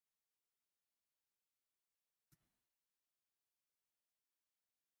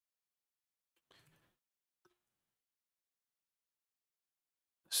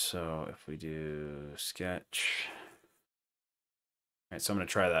 So if we do sketch, all right, so I'm going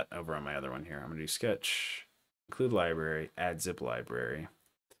to try that over on my other one here. I'm going to do sketch, include library, add zip library.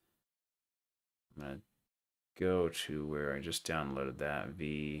 I'm going to go to where I just downloaded that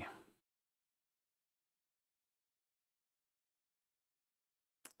V.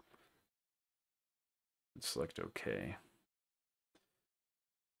 Select OK.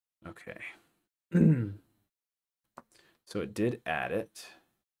 Okay. So it did add it.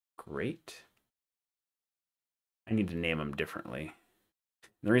 Great. I need to name them differently.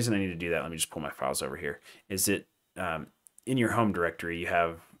 And the reason I need to do that, let me just pull my files over here, is that in your home directory, you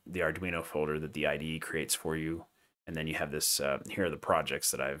have the Arduino folder that the IDE creates for you. And then you have this, here are the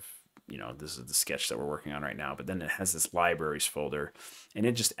projects that I've, this is the sketch that we're working on right now. But then it has this libraries folder, and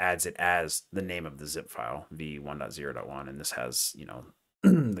it just adds it as the name of the zip file, v1.0.1. And this has,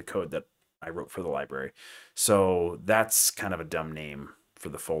 the code that I wrote for the library. So that's kind of a dumb name for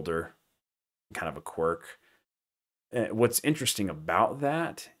the folder, kind of a quirk. What's interesting about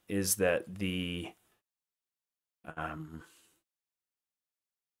that is that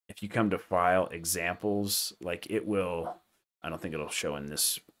if you come to file examples, like it will, I don't think it'll show in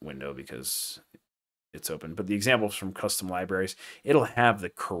this window because it's open, but the examples from custom libraries, it'll have the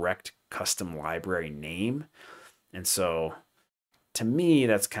correct custom library name. And so to me,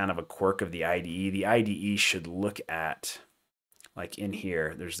 that's kind of a quirk of the IDE. The IDE should look at, like in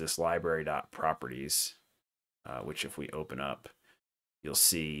here, there's this library.properties, which if we open up, you'll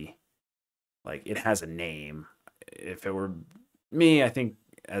see like it has a name. If it were me, I think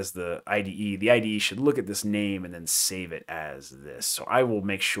as the IDE should look at this name and then save it as this. So I will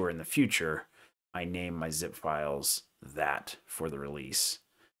make sure in the future I name my zip files that for the release.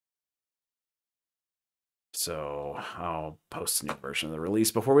 So I'll post a new version of the release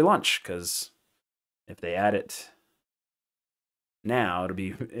before we launch, because if they add it now,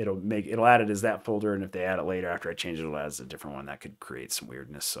 it'll add it as that folder, and if they add it later after I change it, it'll add as a different one. That could create some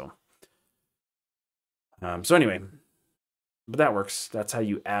weirdness. So anyway, but that works. That's how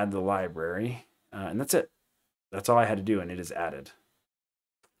you add the library, and that's it. That's all I had to do, and it is added.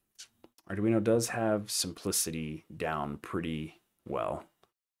 Arduino does have simplicity down pretty well.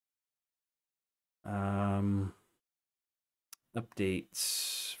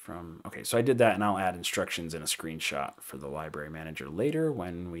 Updates from, okay, so I did that, and I'll add instructions in a screenshot for the library manager later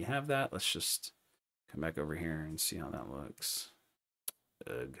when we have that. Let's just come back over here and see how that looks.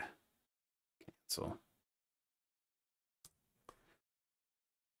 Ugh. Cancel.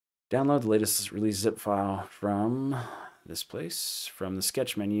 Download the latest release zip file from this place. From the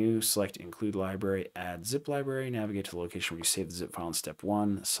sketch menu, select include library, add zip library, navigate to the location where you save the zip file in step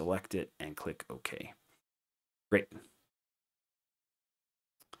 1, select it, and click OK. Great.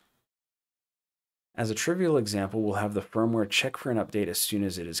 As a trivial example, we'll have the firmware check for an update as soon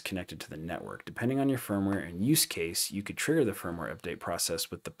as it is connected to the network. Depending on your firmware and use case, you could trigger the firmware update process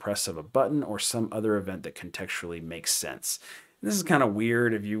with the press of a button or some other event that contextually makes sense. And this is kind of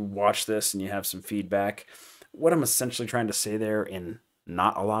weird if you watch this and you have some feedback. What I'm essentially trying to say there in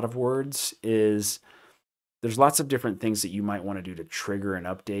not a lot of words is there's lots of different things that you might want to do to trigger an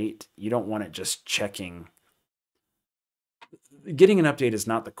update. You don't want it just checking. Getting an update is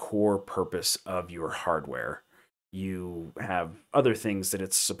not the core purpose of your hardware. You have other things that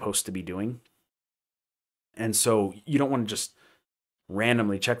it's supposed to be doing. And so you don't want to just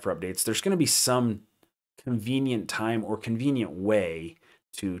randomly check for updates. There's going to be some convenient time or convenient way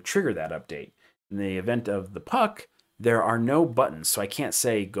to trigger that update. In the event of the puck, there are no buttons. So I can't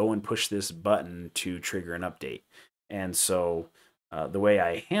say go and push this button to trigger an update. And so the way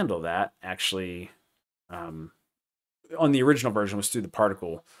I handle that actually on the original version was through the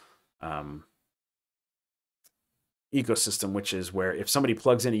particle ecosystem, which is where if somebody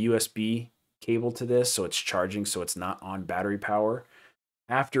plugs in a USB cable to this, so it's charging, so it's not on battery power,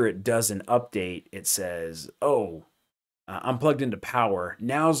 after it does an update, it says, oh, I'm plugged into power.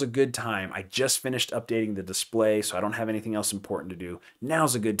 Now's a good time. I just finished updating the display, so I don't have anything else important to do.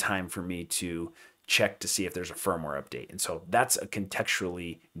 Now's a good time for me to check to see if there's a firmware update. And so that's a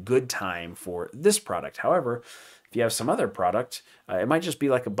contextually good time for this product. However, if you have some other product, it might just be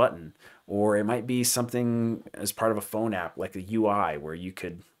like a button, or it might be something as part of a phone app, like a UI, where you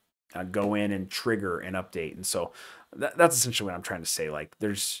could go in and trigger an update. And so that's essentially what I'm trying to say. Like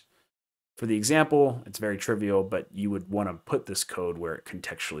for the example, it's very trivial, but you would want to put this code where it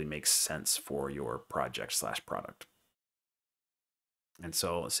contextually makes sense for your project/product. And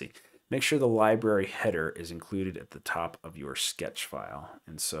so let's see. Make sure the library header is included at the top of your sketch file.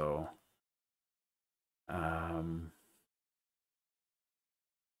 And so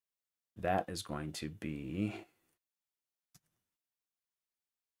that is going to be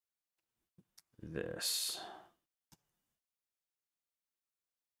this.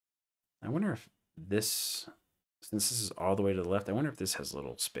 I wonder if this, since this is all the way to the left, I wonder if this has a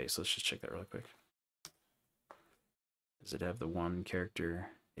little space. Let's just check that really quick. Does it have the one character?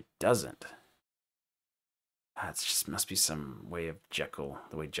 It doesn't. It just must be some way of Jekyll,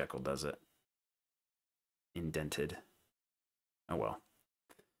 the way Jekyll does it. Indented. Oh well.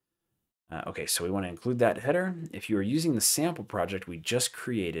 Okay, so we want to include that header. If you are using the sample project we just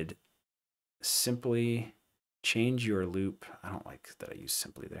created, simply change your loop. I don't like that I use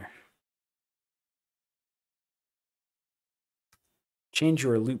simply there. Change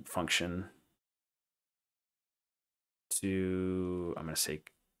your loop function to, I'm going to say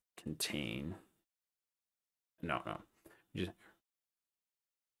contain. No.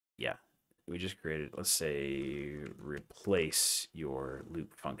 Yeah, we just created, let's say, replace your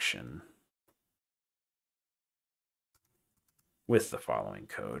loop function with the following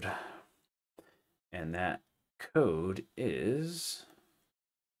code. And that code is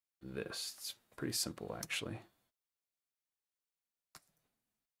this. It's pretty simple, actually.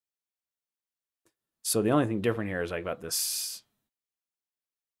 So the only thing different here is I got this.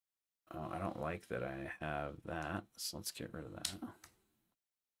 Oh, I don't like that I have that. So let's get rid of that.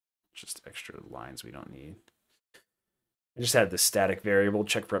 Just extra lines we don't need. I just had the static variable,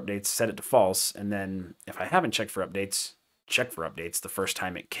 check for updates, set it to false. And then if I haven't checked for updates, check for updates the first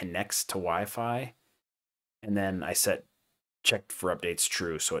time it connects to Wi-Fi. And then I set checked for updates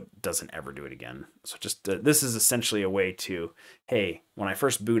true so it doesn't ever do it again. So just this is essentially a way to, hey, when I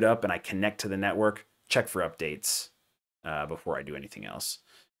first boot up and I connect to the network, check for updates before I do anything else.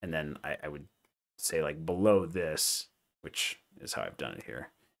 And then I would say like below this, which is how I've done it here,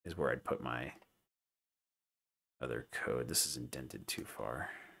 is where I'd put my other code. This is indented too far.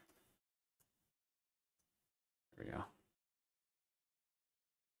 There we go.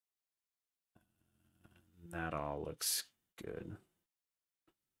 That all looks good.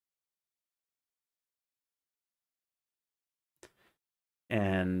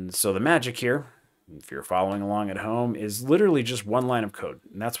 And so the magic here, if you're following along at home, is literally just one line of code.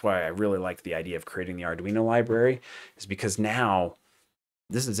 And that's why I really like the idea of creating the Arduino library, is because now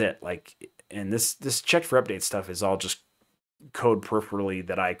this is it. Like, and this check for update stuff is all just code peripherally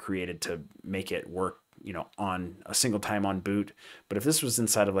that I created to make it work, you know, on a single time on boot. But if this was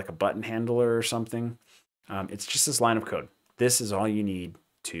inside of like a button handler or something, it's just this line of code. This is all you need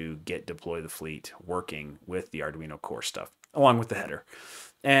to get deploy the fleet working with the Arduino core stuff, along with the header.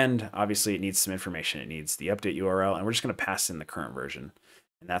 And obviously it needs some information. It needs the update URL, and we're just going to pass in the current version.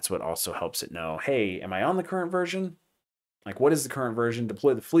 And that's what also helps it know, hey, am I on the current version? Like, what is the current version?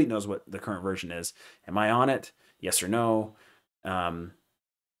 Deploy the fleet knows what the current version is. Am I on it? Yes or no? And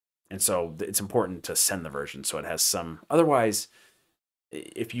so it's important to send the version so it has some. Otherwise,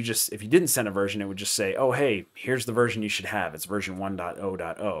 if you didn't send a version, it would just say, oh, hey, here's the version you should have. It's version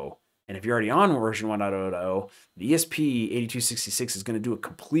 1.0.0. And if you're already on version 1.0.0, the ESP8266 is going to do a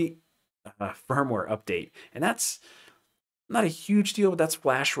complete firmware update. And that's not a huge deal, but that's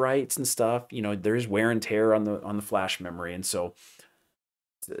flash writes and stuff. You know, there is wear and tear on the flash memory. And so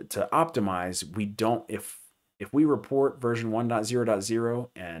to optimize, we don't, if we report version 1.0.0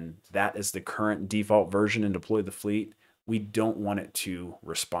 and that is the current default version and deploy the fleet, we don't want it to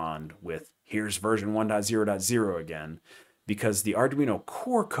respond with here's version 1.0.0 again, because the Arduino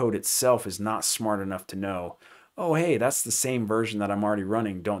core code itself is not smart enough to know, oh, hey, that's the same version that I'm already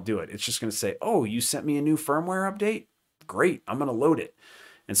running. Don't do it. It's just going to say, oh, you sent me a new firmware update? Great. I'm going to load it.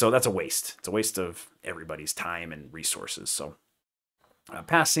 And so that's a waste. It's a waste of everybody's time and resources. So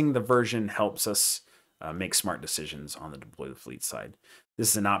passing the version helps us make smart decisions on the deploy the fleet side. This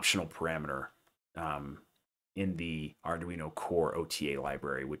is an optional parameter in the Arduino core OTA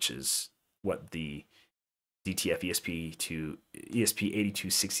library, which is what the DTF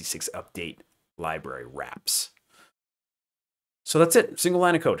ESP8266 update library wraps. So that's it, single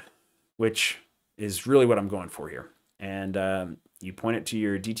line of code, which is really what I'm going for here. And you point it to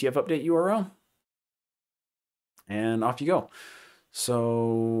your DTF update URL, and off you go.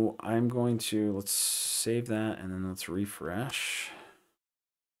 So I'm going to, let's save that, and then let's refresh.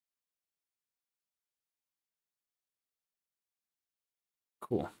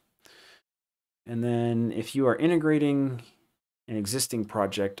 Cool. And then if you are integrating an existing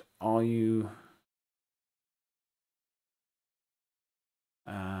project, all you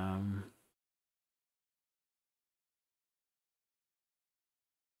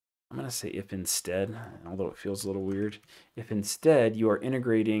I'm going to say if instead, although it feels a little weird, if instead you are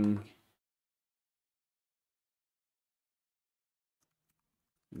integrating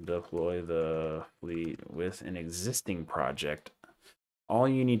deploy the fleet with an existing project, all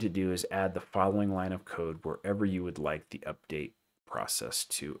you need to do is add the following line of code wherever you would like the update process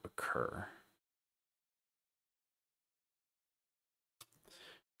to occur.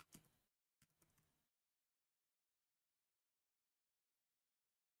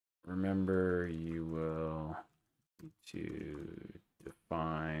 Remember, you will need to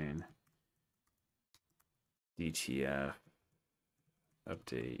define DTF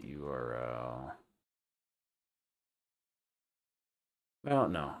update URL. Well,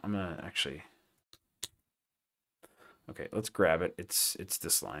 no, I'm gonna actually. Okay, let's grab it. It's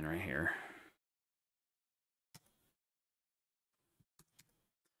this line right here.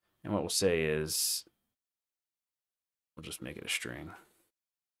 And what we'll say is, we'll just make it a string.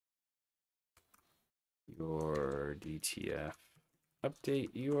 Your DTF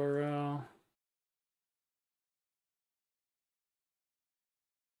update URL.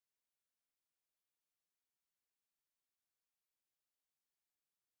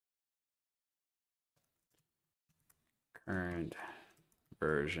 Current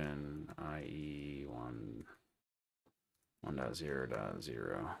version, i.e.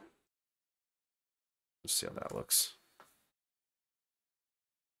 1.0.0. Let's see how that looks.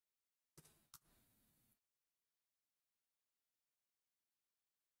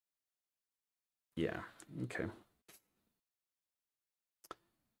 Yeah, okay.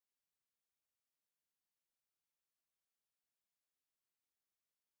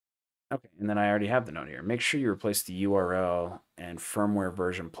 Okay, and then I already have the note here. Make sure you replace the URL and firmware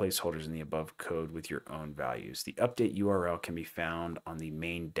version placeholders in the above code with your own values. The update URL can be found on the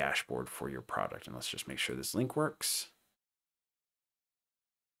main dashboard for your product. And let's just make sure this link works.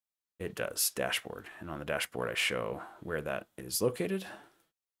 It does, dashboard. And on the dashboard, I show where that is located.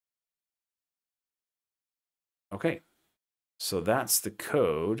 Okay, so that's the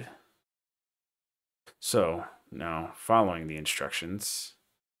code. So now following the instructions,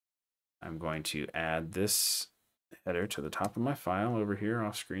 I'm going to add this header to the top of my file over here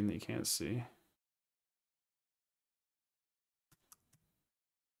off screen that you can't see.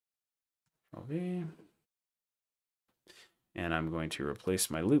 LV. And I'm going to replace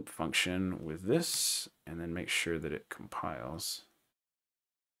my loop function with this and then make sure that it compiles.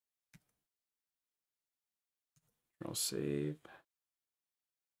 Control save.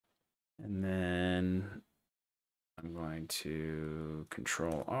 And then I'm going to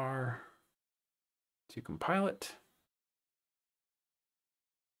Control R to compile it.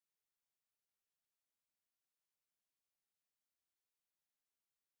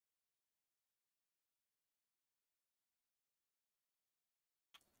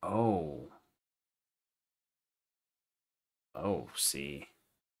 Oh. Oh, see.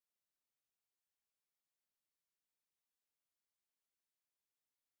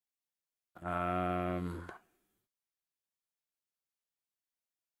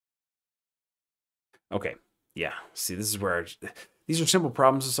 Okay. Yeah. See, this is where these are simple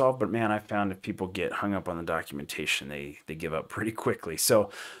problems to solve, but man, I found if people get hung up on the documentation, they give up pretty quickly. So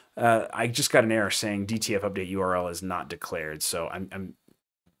I just got an error saying DTF update URL is not declared. So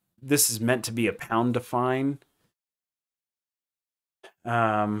this is meant to be a pound define.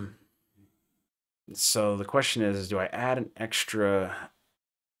 So the question is do I add an extra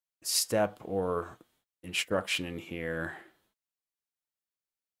step or instruction in here?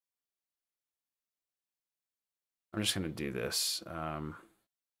 I'm just going to do this.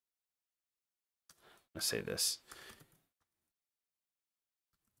 Let's say this.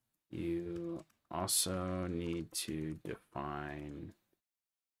 You also need to define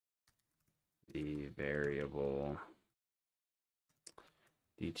the variable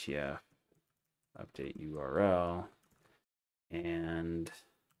DTF update URL and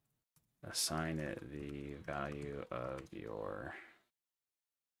assign it the value of your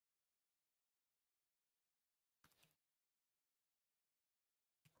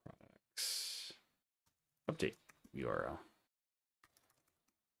products update URL.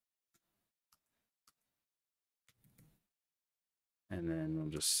 And then we'll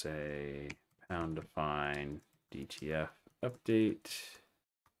just say pound define DTF update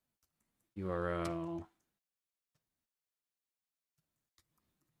URL.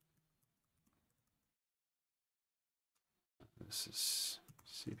 This is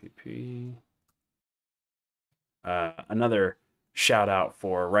CPP. Another shout out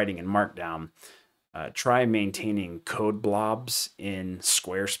for writing in Markdown. Try maintaining code blobs in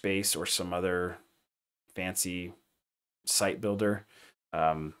Squarespace or some other fancy site builder.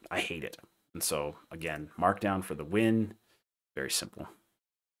 I hate it. And so again, Markdown for the win. Very simple.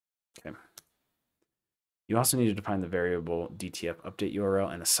 Okay. You also need to define the variable DTF update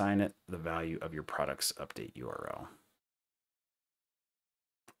URL and assign it the value of your product's update URL.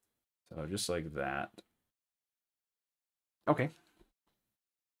 So just like that. Okay.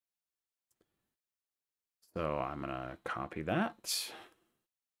 So I'm going to copy that. It's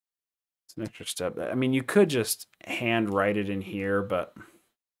an extra step. I mean, you could just hand write it in here, but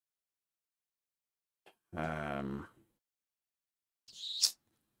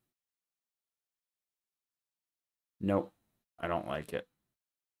nope, I don't like it.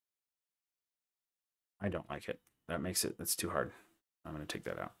 I don't like it. That's too hard. I'm going to take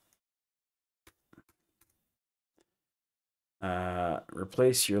that out.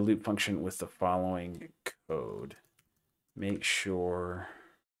 Replace your loop function with the following code. Make sure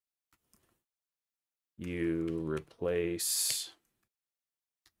you replace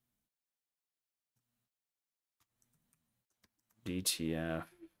DTF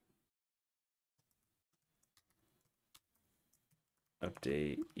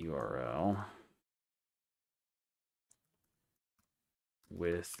update URL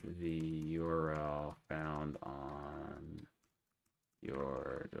with the URL found on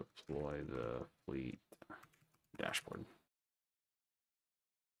your deploy the fleet dashboard.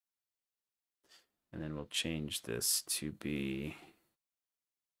 And then we'll change this to be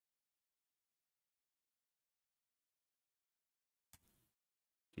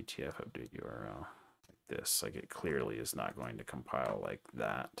DTF update URL like this. Like it clearly is not going to compile like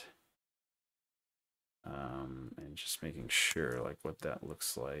that. And just making sure like what that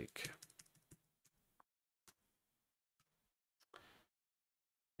looks like.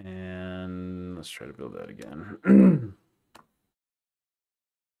 And let's try to build that again.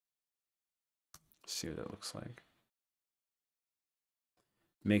 See what that looks like.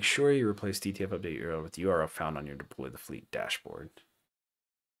 Make sure you replace DTF update URL with the URL found on your deploy the fleet dashboard.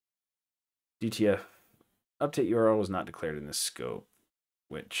 DTF update URL was not declared in this scope,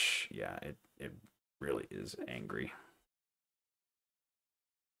 which, yeah, it really is angry.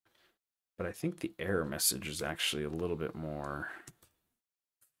 But I think the error message is actually a little bit more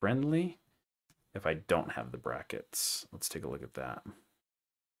friendly if I don't have the brackets. Let's take a look at that.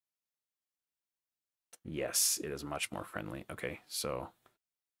 Yes, it is much more friendly. Okay, so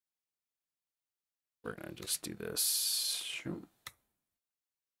we're going to just do this.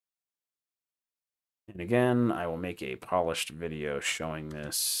 And again, I will make a polished video showing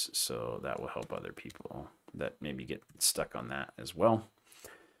this, so that will help other people that maybe get stuck on that as well.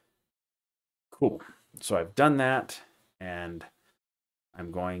 Cool. So I've done that, and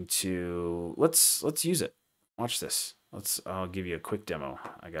I'm going to let's use it. Watch this. I'll give you a quick demo.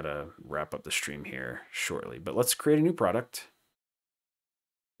 I gotta wrap up the stream here shortly, but let's create a new product.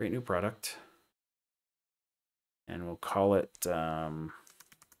 Create new product, and we'll call it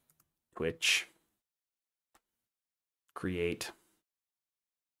Twitch. Create.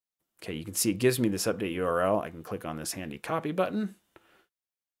 Okay, you can see it gives me this update URL. I can click on this handy copy button,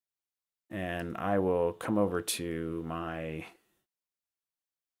 and I will come over to my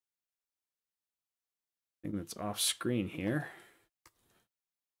thing that's off screen here.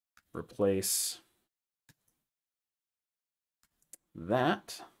 Replace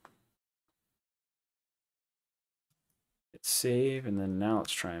that. Hit save, and then now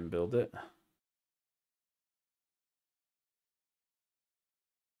let's try and build it.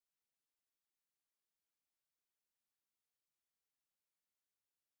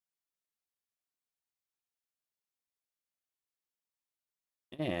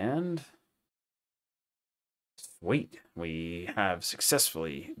 And sweet, we have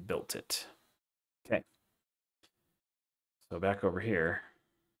successfully built it. Okay. So back over here.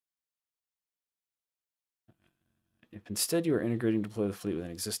 If instead you are integrating deploy the fleet with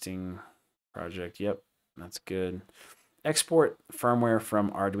an existing project, yep, that's good. Export firmware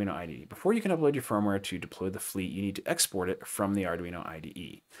from Arduino IDE. Before you can upload your firmware to deploy the fleet, you need to export it from the Arduino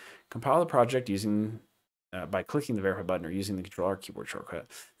IDE. Compile the project using by clicking the verify button or using the controller keyboard shortcut.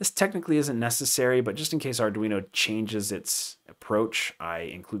 This technically isn't necessary, but just in case Arduino changes its approach, I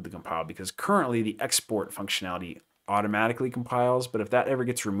include the compile because currently the export functionality automatically compiles, but if that ever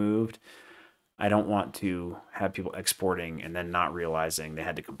gets removed, I don't want to have people exporting and then not realizing they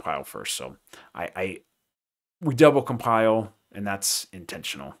had to compile first. So we double compile, and that's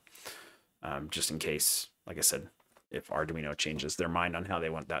intentional, just in case, like I said, if Arduino changes their mind on how they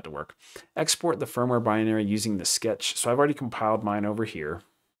want that to work. Export the firmware binary using the sketch. So I've already compiled mine over here.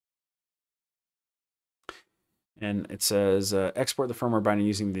 And it says export the firmware binary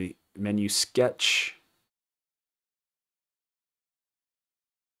using the menu sketch.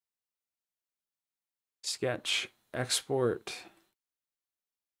 Sketch, export,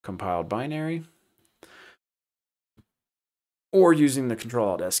 compiled binary. Or using the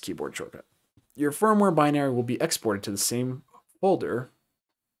Control-Alt-S keyboard shortcut. Your firmware binary will be exported to the same folder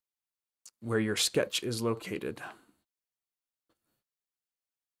where your sketch is located.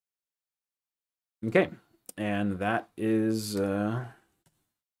 Okay, and that is, let's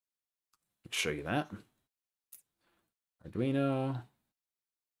show you that. Arduino,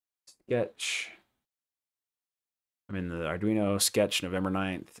 sketch. I'm in the Arduino sketch November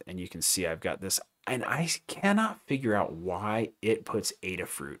 9th, and you can see I've got this, and I cannot figure out why it puts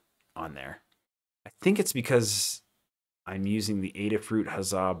Adafruit on there. I think it's because I'm using the Adafruit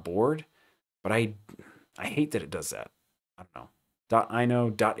Huzzah board, but I hate that it does that. I don't know.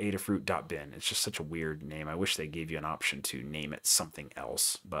 .ino.adafruit.bin. It's just such a weird name. I wish they gave you an option to name it something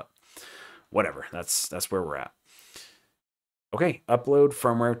else, but whatever. That's where we're at. Okay, upload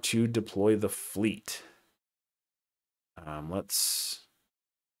firmware to deploy the fleet. Let's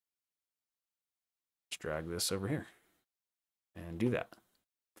drag this over here and do that.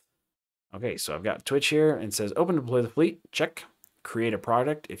 Okay, so I've got Twitch here and it says open deploy the fleet. Check. Create a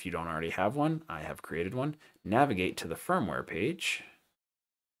product if you don't already have one. I have created one. Navigate to the firmware page.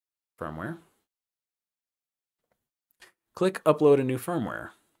 Firmware. Click upload a new firmware.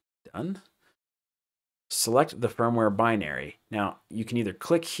 Done. Select the firmware binary. Now, you can either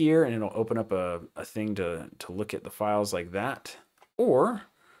click here and it'll open up a thing to look at the files like that, or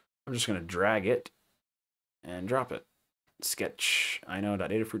I'm just going to drag it and drop it. Sketch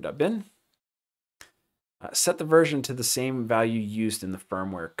ino.adafruit.bin. Set the version to the same value used in the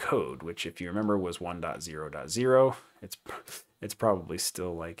firmware code, which if you remember was 1.0.0. It's probably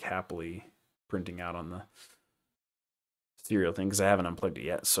still like happily printing out on the serial thing because I haven't unplugged it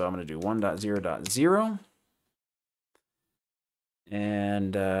yet. So I'm going to do 1.0.0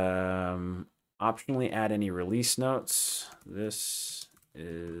 and optionally add any release notes. This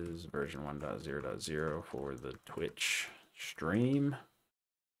is version 1.0.0 for the Twitch stream.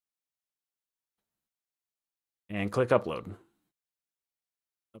 And click upload.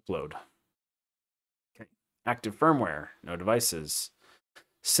 Upload. Okay. Active firmware, no devices.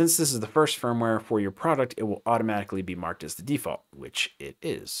 Since this is the first firmware for your product, it will automatically be marked as the default, which it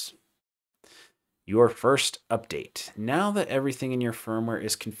is. Your first update. Now that everything in your firmware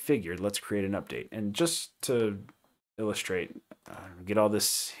is configured, let's create an update. And just to illustrate, get all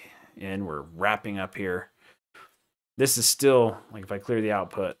this in, we're wrapping up here. This is still, like if I clear the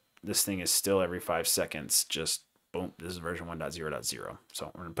output, this thing is still every 5 seconds, just boom, this is version 1.0.0.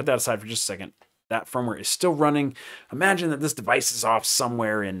 So we're gonna put that aside for just a second. That firmware is still running. Imagine that this device is off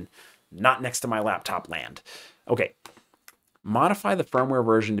somewhere in not next to my laptop land. Okay, modify the firmware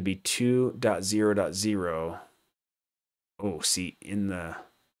version to be 2.0.0. Oh, see, in the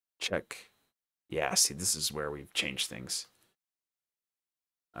check. Yeah, see, this is where we've changed things.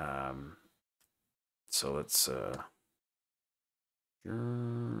 So let's,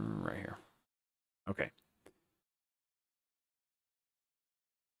 right here. Okay.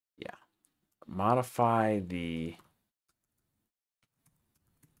 Yeah. Modify the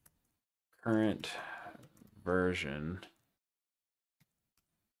current version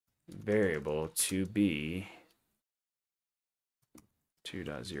variable to be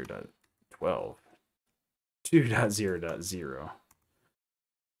 2.0.12. 2.0.0.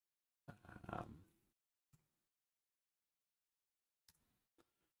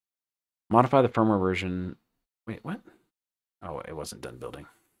 Modify the firmware version. Wait, what? Oh, it wasn't done building.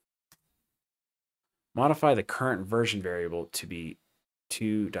 Modify the current version variable to be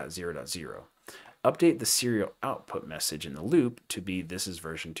 2.0.0. Update the serial output message in the loop to be this is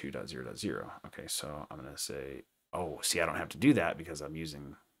version 2.0.0. Okay, so I'm going to say, oh, see, I don't have to do that because I'm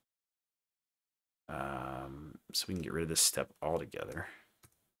using, so we can get rid of this step altogether.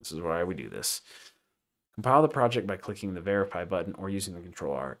 This is why we do this. Compile the project by clicking the verify button or using the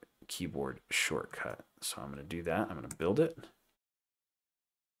Control-R keyboard shortcut. So I'm going to do that. I'm going to build it.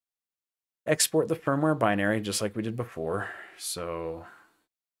 Export the firmware binary just like we did before. So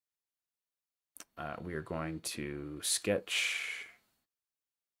we are going to sketch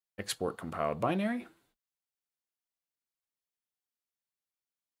export compiled binary.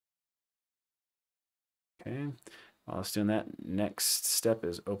 Okay, while it's doing that, next step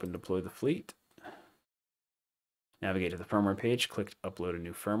is open deploy the fleet. Navigate to the firmware page, click upload a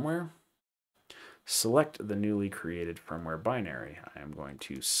new firmware. Select the newly created firmware binary. I am going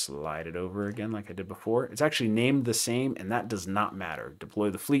to slide it over again like I did before. It's actually named the same, and that does not matter.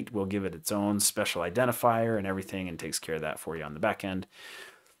 Deploy the fleet will give it its own special identifier and everything and takes care of that for you on the back end.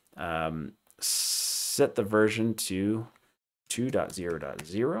 Set the version to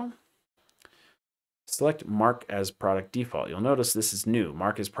 2.0.0. Select mark as product default. You'll notice this is new.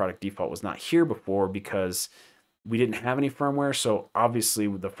 Mark as product default was not here before because we didn't have any firmware. So obviously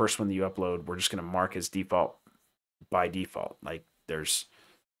the first one that you upload, we're just going to mark as default by default. Like there's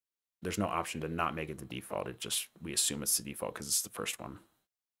no option to not make it the default. It just, we assume it's the default because it's the first one.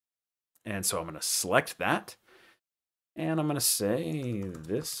 And so I'm going to select that. And I'm going to say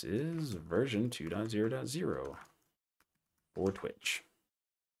this is version 2.0.0 for Twitch.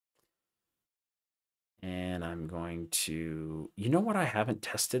 And I'm going to, you know what I haven't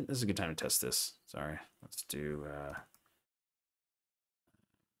tested? This is a good time to test this. Sorry. Let's do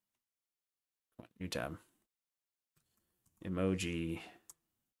New tab. Emoji.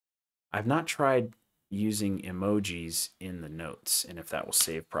 I've not tried using emojis in the notes and if that will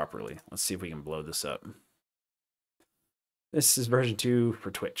save properly. Let's see if we can blow this up. This is version 2 for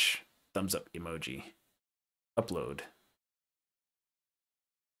Twitch. Thumbs up emoji. Upload.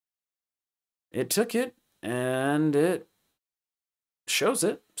 It took it and it shows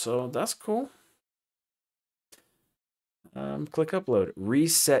it, so that's cool. Click upload.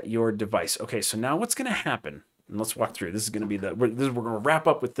 Reset your device. Okay, so now what's going to happen? And let's walk through. This is going to be we're going to wrap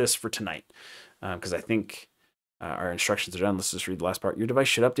up with this for tonight because I think our instructions are done. Let's just read the last part. Your device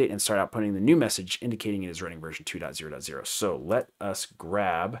should update and start outputting the new message indicating it is running version 2.0.0. So let us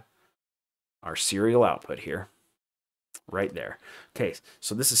grab our serial output here. Right there. Okay,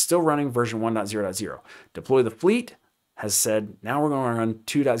 so this is still running version 1.0.0. Deploy the fleet has said now we're going to run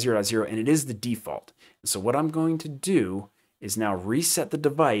 2.0.0 and it is the default. And so what I'm going to do is now reset the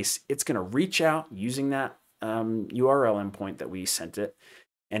device. It's going to reach out using that URL endpoint that we sent it.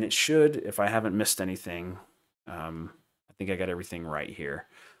 And it should, if I haven't missed anything, I think I got everything right here.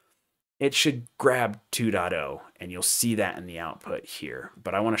 It should grab 2.0 and you'll see that in the output here.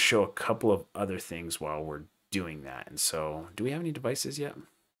 But I want to show a couple of other things while we're doing that. And so do we have any devices yet?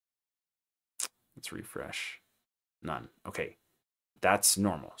 Let's refresh. None. Okay, that's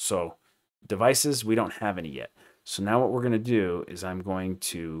normal. So devices, we don't have any yet. So now what we're going to do is I'm going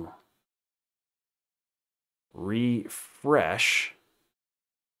to refresh.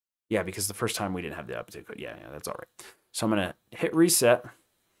 Yeah, because the first time we didn't have the update code. Yeah, that's all right. So I'm going to hit reset.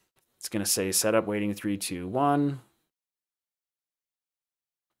 It's going to say setup waiting 3, 2, 1.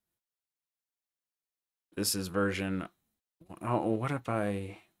 This is version. Oh, what if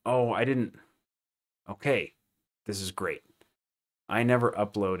I? Oh, I didn't. Okay, this is great. I never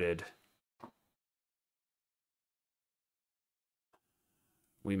uploaded.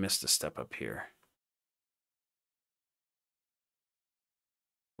 We missed a step up here.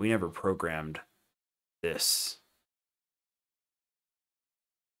 We never programmed this.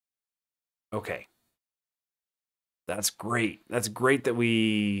 Okay. That's great. That's great that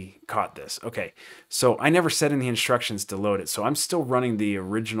we caught this. Okay, so I never said in the instructions to load it. So I'm still running the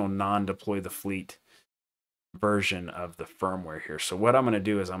original non-deploy the fleet version of the firmware here. So what I'm going to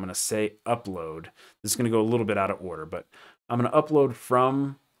do is I'm going to say upload. This is going to go a little bit out of order, but I'm going to upload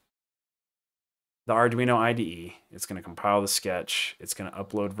from the Arduino IDE. It's going to compile the sketch. It's going to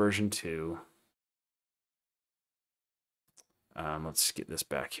upload version 2. Let's get this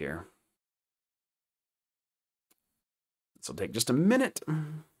back here. This will take just a minute.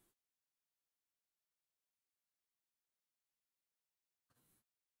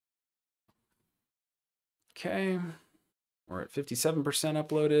 Okay, we're at 57%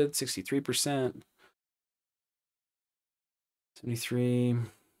 uploaded, 63%, 73.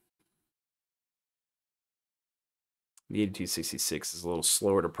 The 8266 is a little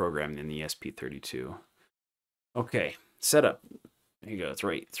slower to program than the ESP32. Okay, setup. There you go. That's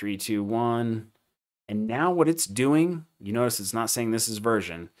right. 3, 2, 1. And now what it's doing, you notice it's not saying this is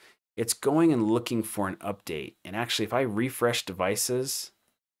version. It's going and looking for an update. And actually, if I refresh devices,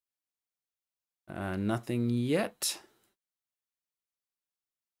 nothing yet.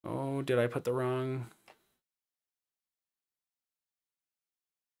 Oh, did I put the wrong?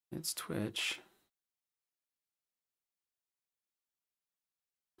 It's Twitch.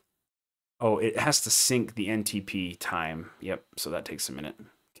 Oh, it has to sync the NTP time. Yep, so that takes a minute.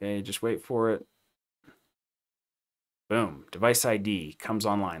 Okay, just wait for it. Boom, device ID comes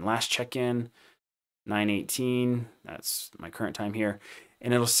online. Last check-in, 9:18. That's my current time here.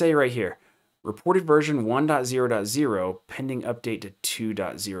 And it'll say right here, reported version 1.0.0, pending update to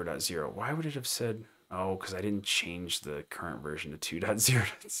 2.0.0. Why would it have said, oh, because I didn't change the current version to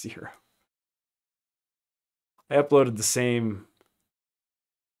 2.0.0. I uploaded the same.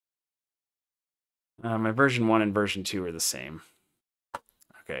 My version 1 and version 2 are the same.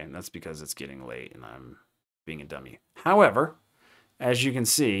 Okay, and that's because it's getting late and I'm being a dummy. However, as you can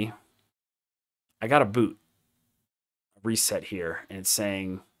see, I got a boot, a reset here, and it's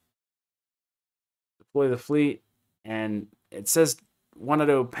saying deploy the fleet, and it says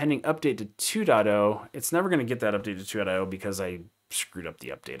 1.0 pending update to 2.0. It's never going to get that update to 2.0 because I screwed up the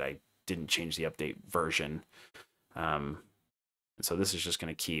update. I didn't change the update version. And so this is just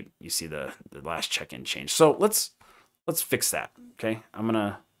going to keep, you see the last check-in change. So let's fix that, okay? I'm going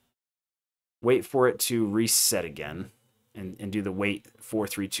to wait for it to reset again and do the wait 4,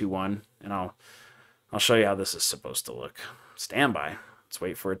 3, 2, 1, and I'll show you how this is supposed to look. Stand by. Let's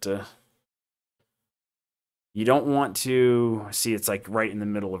wait for it to. You don't want to see it's like right in the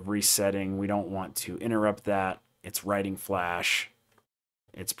middle of resetting. We don't want to interrupt that. It's writing Flash.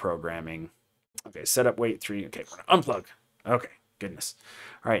 It's programming. Okay, setup, wait, 3. Okay, we're going to unplug. Okay, goodness.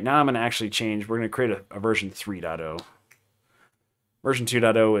 All right, now I'm going to actually change. We're going to create a version 3.0. Version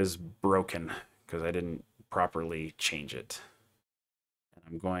 2.0 is broken because I didn't properly change it. And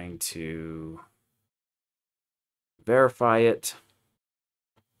I'm going to verify it.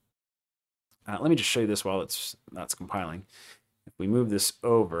 Let me just show you this while that's compiling. If we move this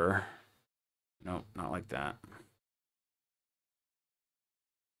over, no, not like that.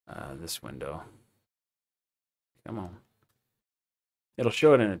 This window. Come on. It'll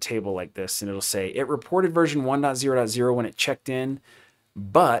show it in a table like this, and it'll say, it reported version 1.0.0 when it checked in,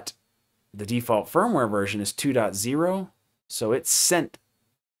 but the default firmware version is 2.0, so it sent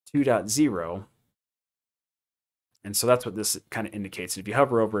 2.0. And so that's what this kind of indicates. If you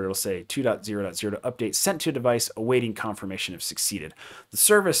hover over it, it'll say 2.0.0 update sent to a device awaiting confirmation if succeeded. The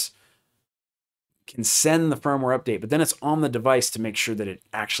service can send the firmware update, but then it's on the device to make sure that it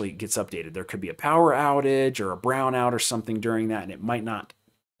actually gets updated. There could be a power outage or a brownout or something during that, and it might not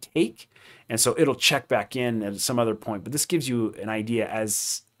take. And so it'll check back in at some other point. But this gives you an idea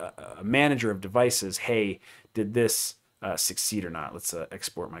as a manager of devices, hey, did this succeed or not? Let's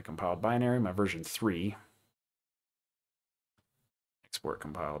export my compiled binary, my version 3. Export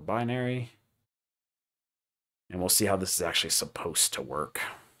compiled binary. And we'll see how this is actually supposed to work.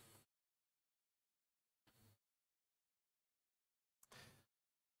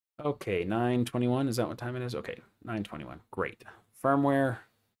 Okay, 9:21, is that what time it is? Okay, 9:21, great. Firmware,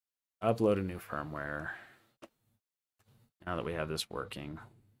 upload a new firmware. Now that we have this working.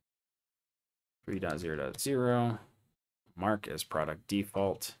 3.0.0, mark as product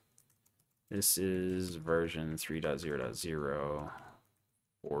default. This is version 3.0.0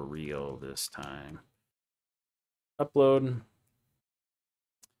 for real this time. Upload.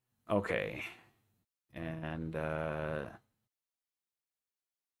 Okay, and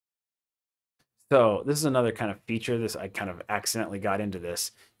so this is another kind of feature. I kind of accidentally got into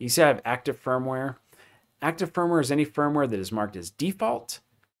this. You see I have active firmware. Active firmware is any firmware that is marked as default,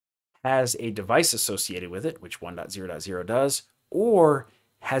 has a device associated with it, which 1.0.0 does, or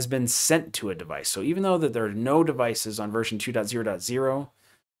has been sent to a device. So even though that there are no devices on version 2.0.0,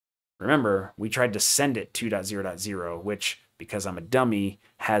 remember, we tried to send it 2.0.0, which, because I'm a dummy,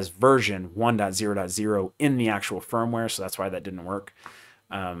 has version 1.0.0 in the actual firmware, so that's why that didn't work.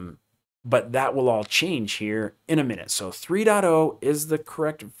 But that will all change here in a minute. So 3.0 is the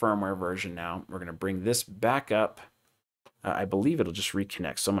correct firmware version now. We're going to bring this back up. I believe it'll just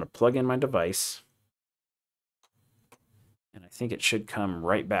reconnect. So I'm going to plug in my device. And I think it should come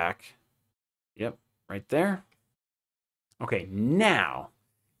right back. Yep, right there. Okay, now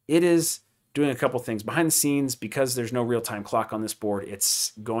it is doing a couple things behind the scenes. Because there's no real-time clock on this board,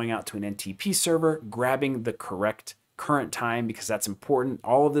 it's going out to an NTP server, grabbing the correct current time, because that's important.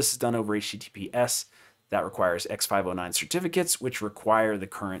 All of this is done over HTTPS. That requires X509 certificates, which require the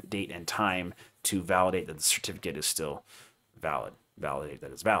current date and time to validate that the certificate is still valid. Validate that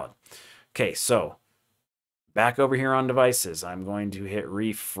it's valid. Okay, so back over here on devices, I'm going to hit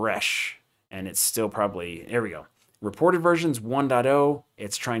refresh, and it's still probably, there we go. Reported versions 1.0.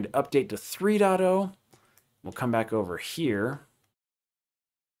 It's trying to update to 3.0. We'll come back over here,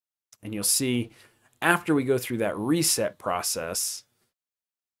 and you'll see after we go through that reset process,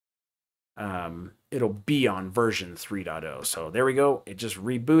 it'll be on version 3.0. So there we go. It just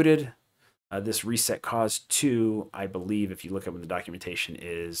rebooted. This reset caused 2, I believe, if you look up in the documentation,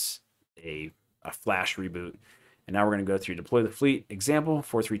 is a flash reboot. And now we're going to go through deploy the fleet example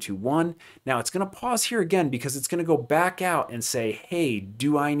 4321. Now it's going to pause here again because it's going to go back out and say, hey,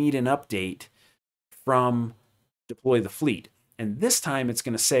 do I need an update from deploy the fleet? And this time it's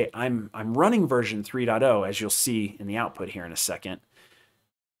going to say, I'm running version 3.0, as you'll see in the output here in a second.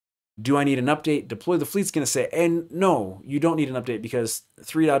 Do I need an update? Deploy the fleet's going to say, and no, you don't need an update because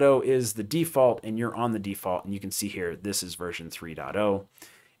 3.0 is the default and you're on the default. And you can see here, this is version 3.0.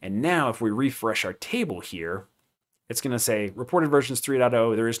 And now if we refresh our table here, it's going to say reported versions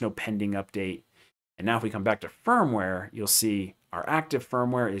 3.0. There is no pending update. And now if we come back to firmware, you'll see our active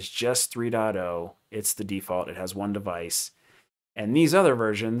firmware is just 3.0. It's the default. It has one device. And these other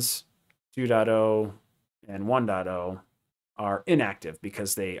versions, 2.0 and 1.0, are inactive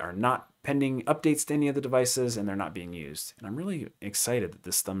because they are not pending updates to any of the devices and they're not being used. And I'm really excited that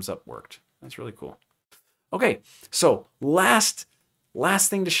this thumbs up worked. That's really cool. Okay, so last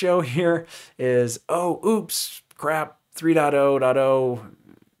thing to show here is, oh, oops, crap, 3.0.0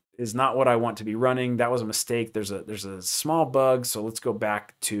 is not what I want to be running. That was a mistake. There's a small bug, so let's go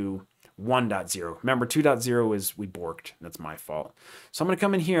back to 1.0. Remember, 2.0 is we borked. That's my fault. So I'm going to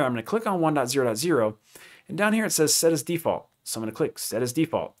come in here. I'm going to click on 1.0.0. And down here it says set as default. So I'm going to click set as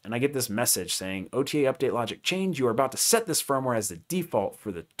default, and I get this message saying OTA update logic change. You are about to set this firmware as the default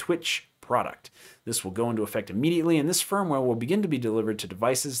for the Twitch product. This will go into effect immediately, and this firmware will begin to be delivered to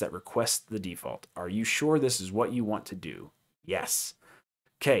devices that request the default. Are you sure this is what you want to do? Yes.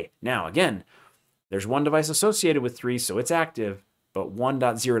 Okay, now again, there's one device associated with 3, so it's active, but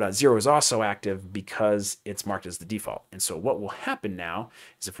 1.0.0 is also active because it's marked as the default. And so what will happen now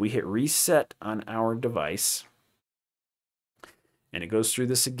is if we hit reset on our device, and it goes through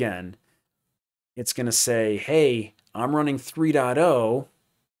this again, it's going to say, hey, I'm running 3.0.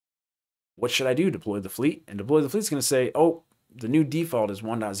 What should I do? Deploy the fleet? And deploy the fleet is going to say, oh, the new default is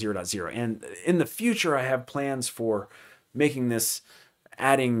 1.0.0. And in the future, I have plans for making this,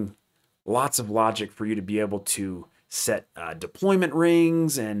 adding lots of logic for you to be able to set deployment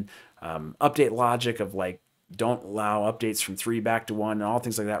rings and update logic of like, don't allow updates from 3 back to 1 and all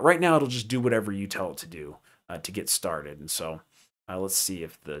things like that. Right now, it'll just do whatever you tell it to do to get started. And so let's see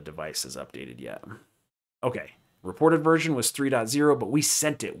if the device is updated yet. Okay, reported version was 3.0, but we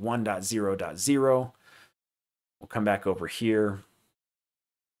sent it 1.0.0. We'll come back over here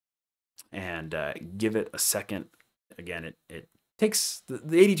and give it a second. Again, it takes, the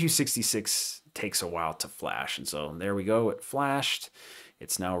 8266 takes a while to flash. And so there we go, it flashed.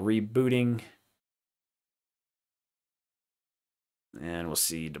 It's now rebooting. And we'll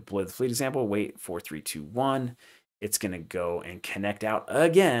see deploy the fleet example, wait 4, 3, 2, 1. It's going to go and connect out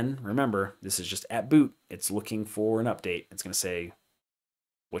again. Remember, this is just at boot. It's looking for an update. It's going to say,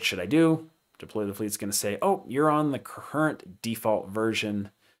 what should I do? Deploy the fleet. It's going to say, oh, you're on the current default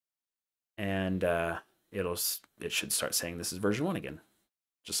version. And it should start saying this is version 1 again,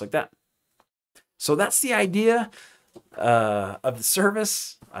 just like that. So that's the idea of the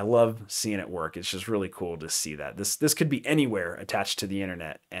service. I love seeing it work. It's just really cool to see that. This could be anywhere attached to the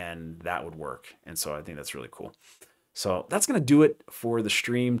internet, and that would work. And so I think that's really cool. So that's going to do it for the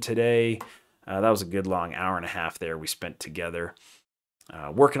stream today. That was a good long hour and a half there we spent together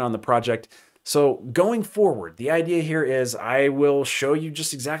working on the project. So going forward, the idea here is I will show you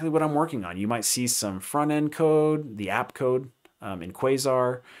just exactly what I'm working on. You might see some front-end code, the app code in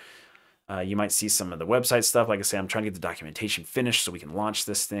Quasar. You might see some of the website stuff. Like I say, I'm trying to get the documentation finished so we can launch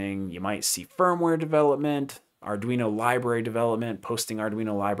this thing. You might see firmware development, Arduino library development, posting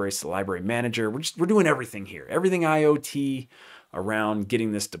Arduino libraries to the library manager. We're doing everything here. Everything IoT around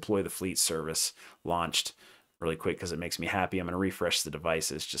getting this deploy the fleet service launched really quick because it makes me happy. I'm going to refresh the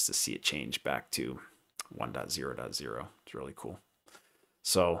devices just to see it change back to 1.0.0. It's really cool.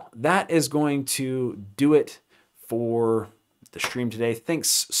 So that is going to do it for the stream today.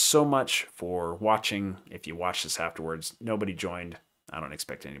 Thanks so much for watching. If you watch this afterwards, nobody joined. I don't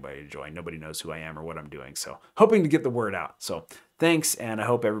expect anybody to join. Nobody knows who I am or what I'm doing. So hoping to get the word out. So thanks. And I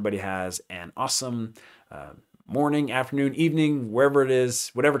hope everybody has an awesome morning, afternoon, evening, wherever it is,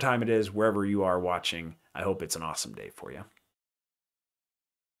 whatever time it is, wherever you are watching. I hope it's an awesome day for you.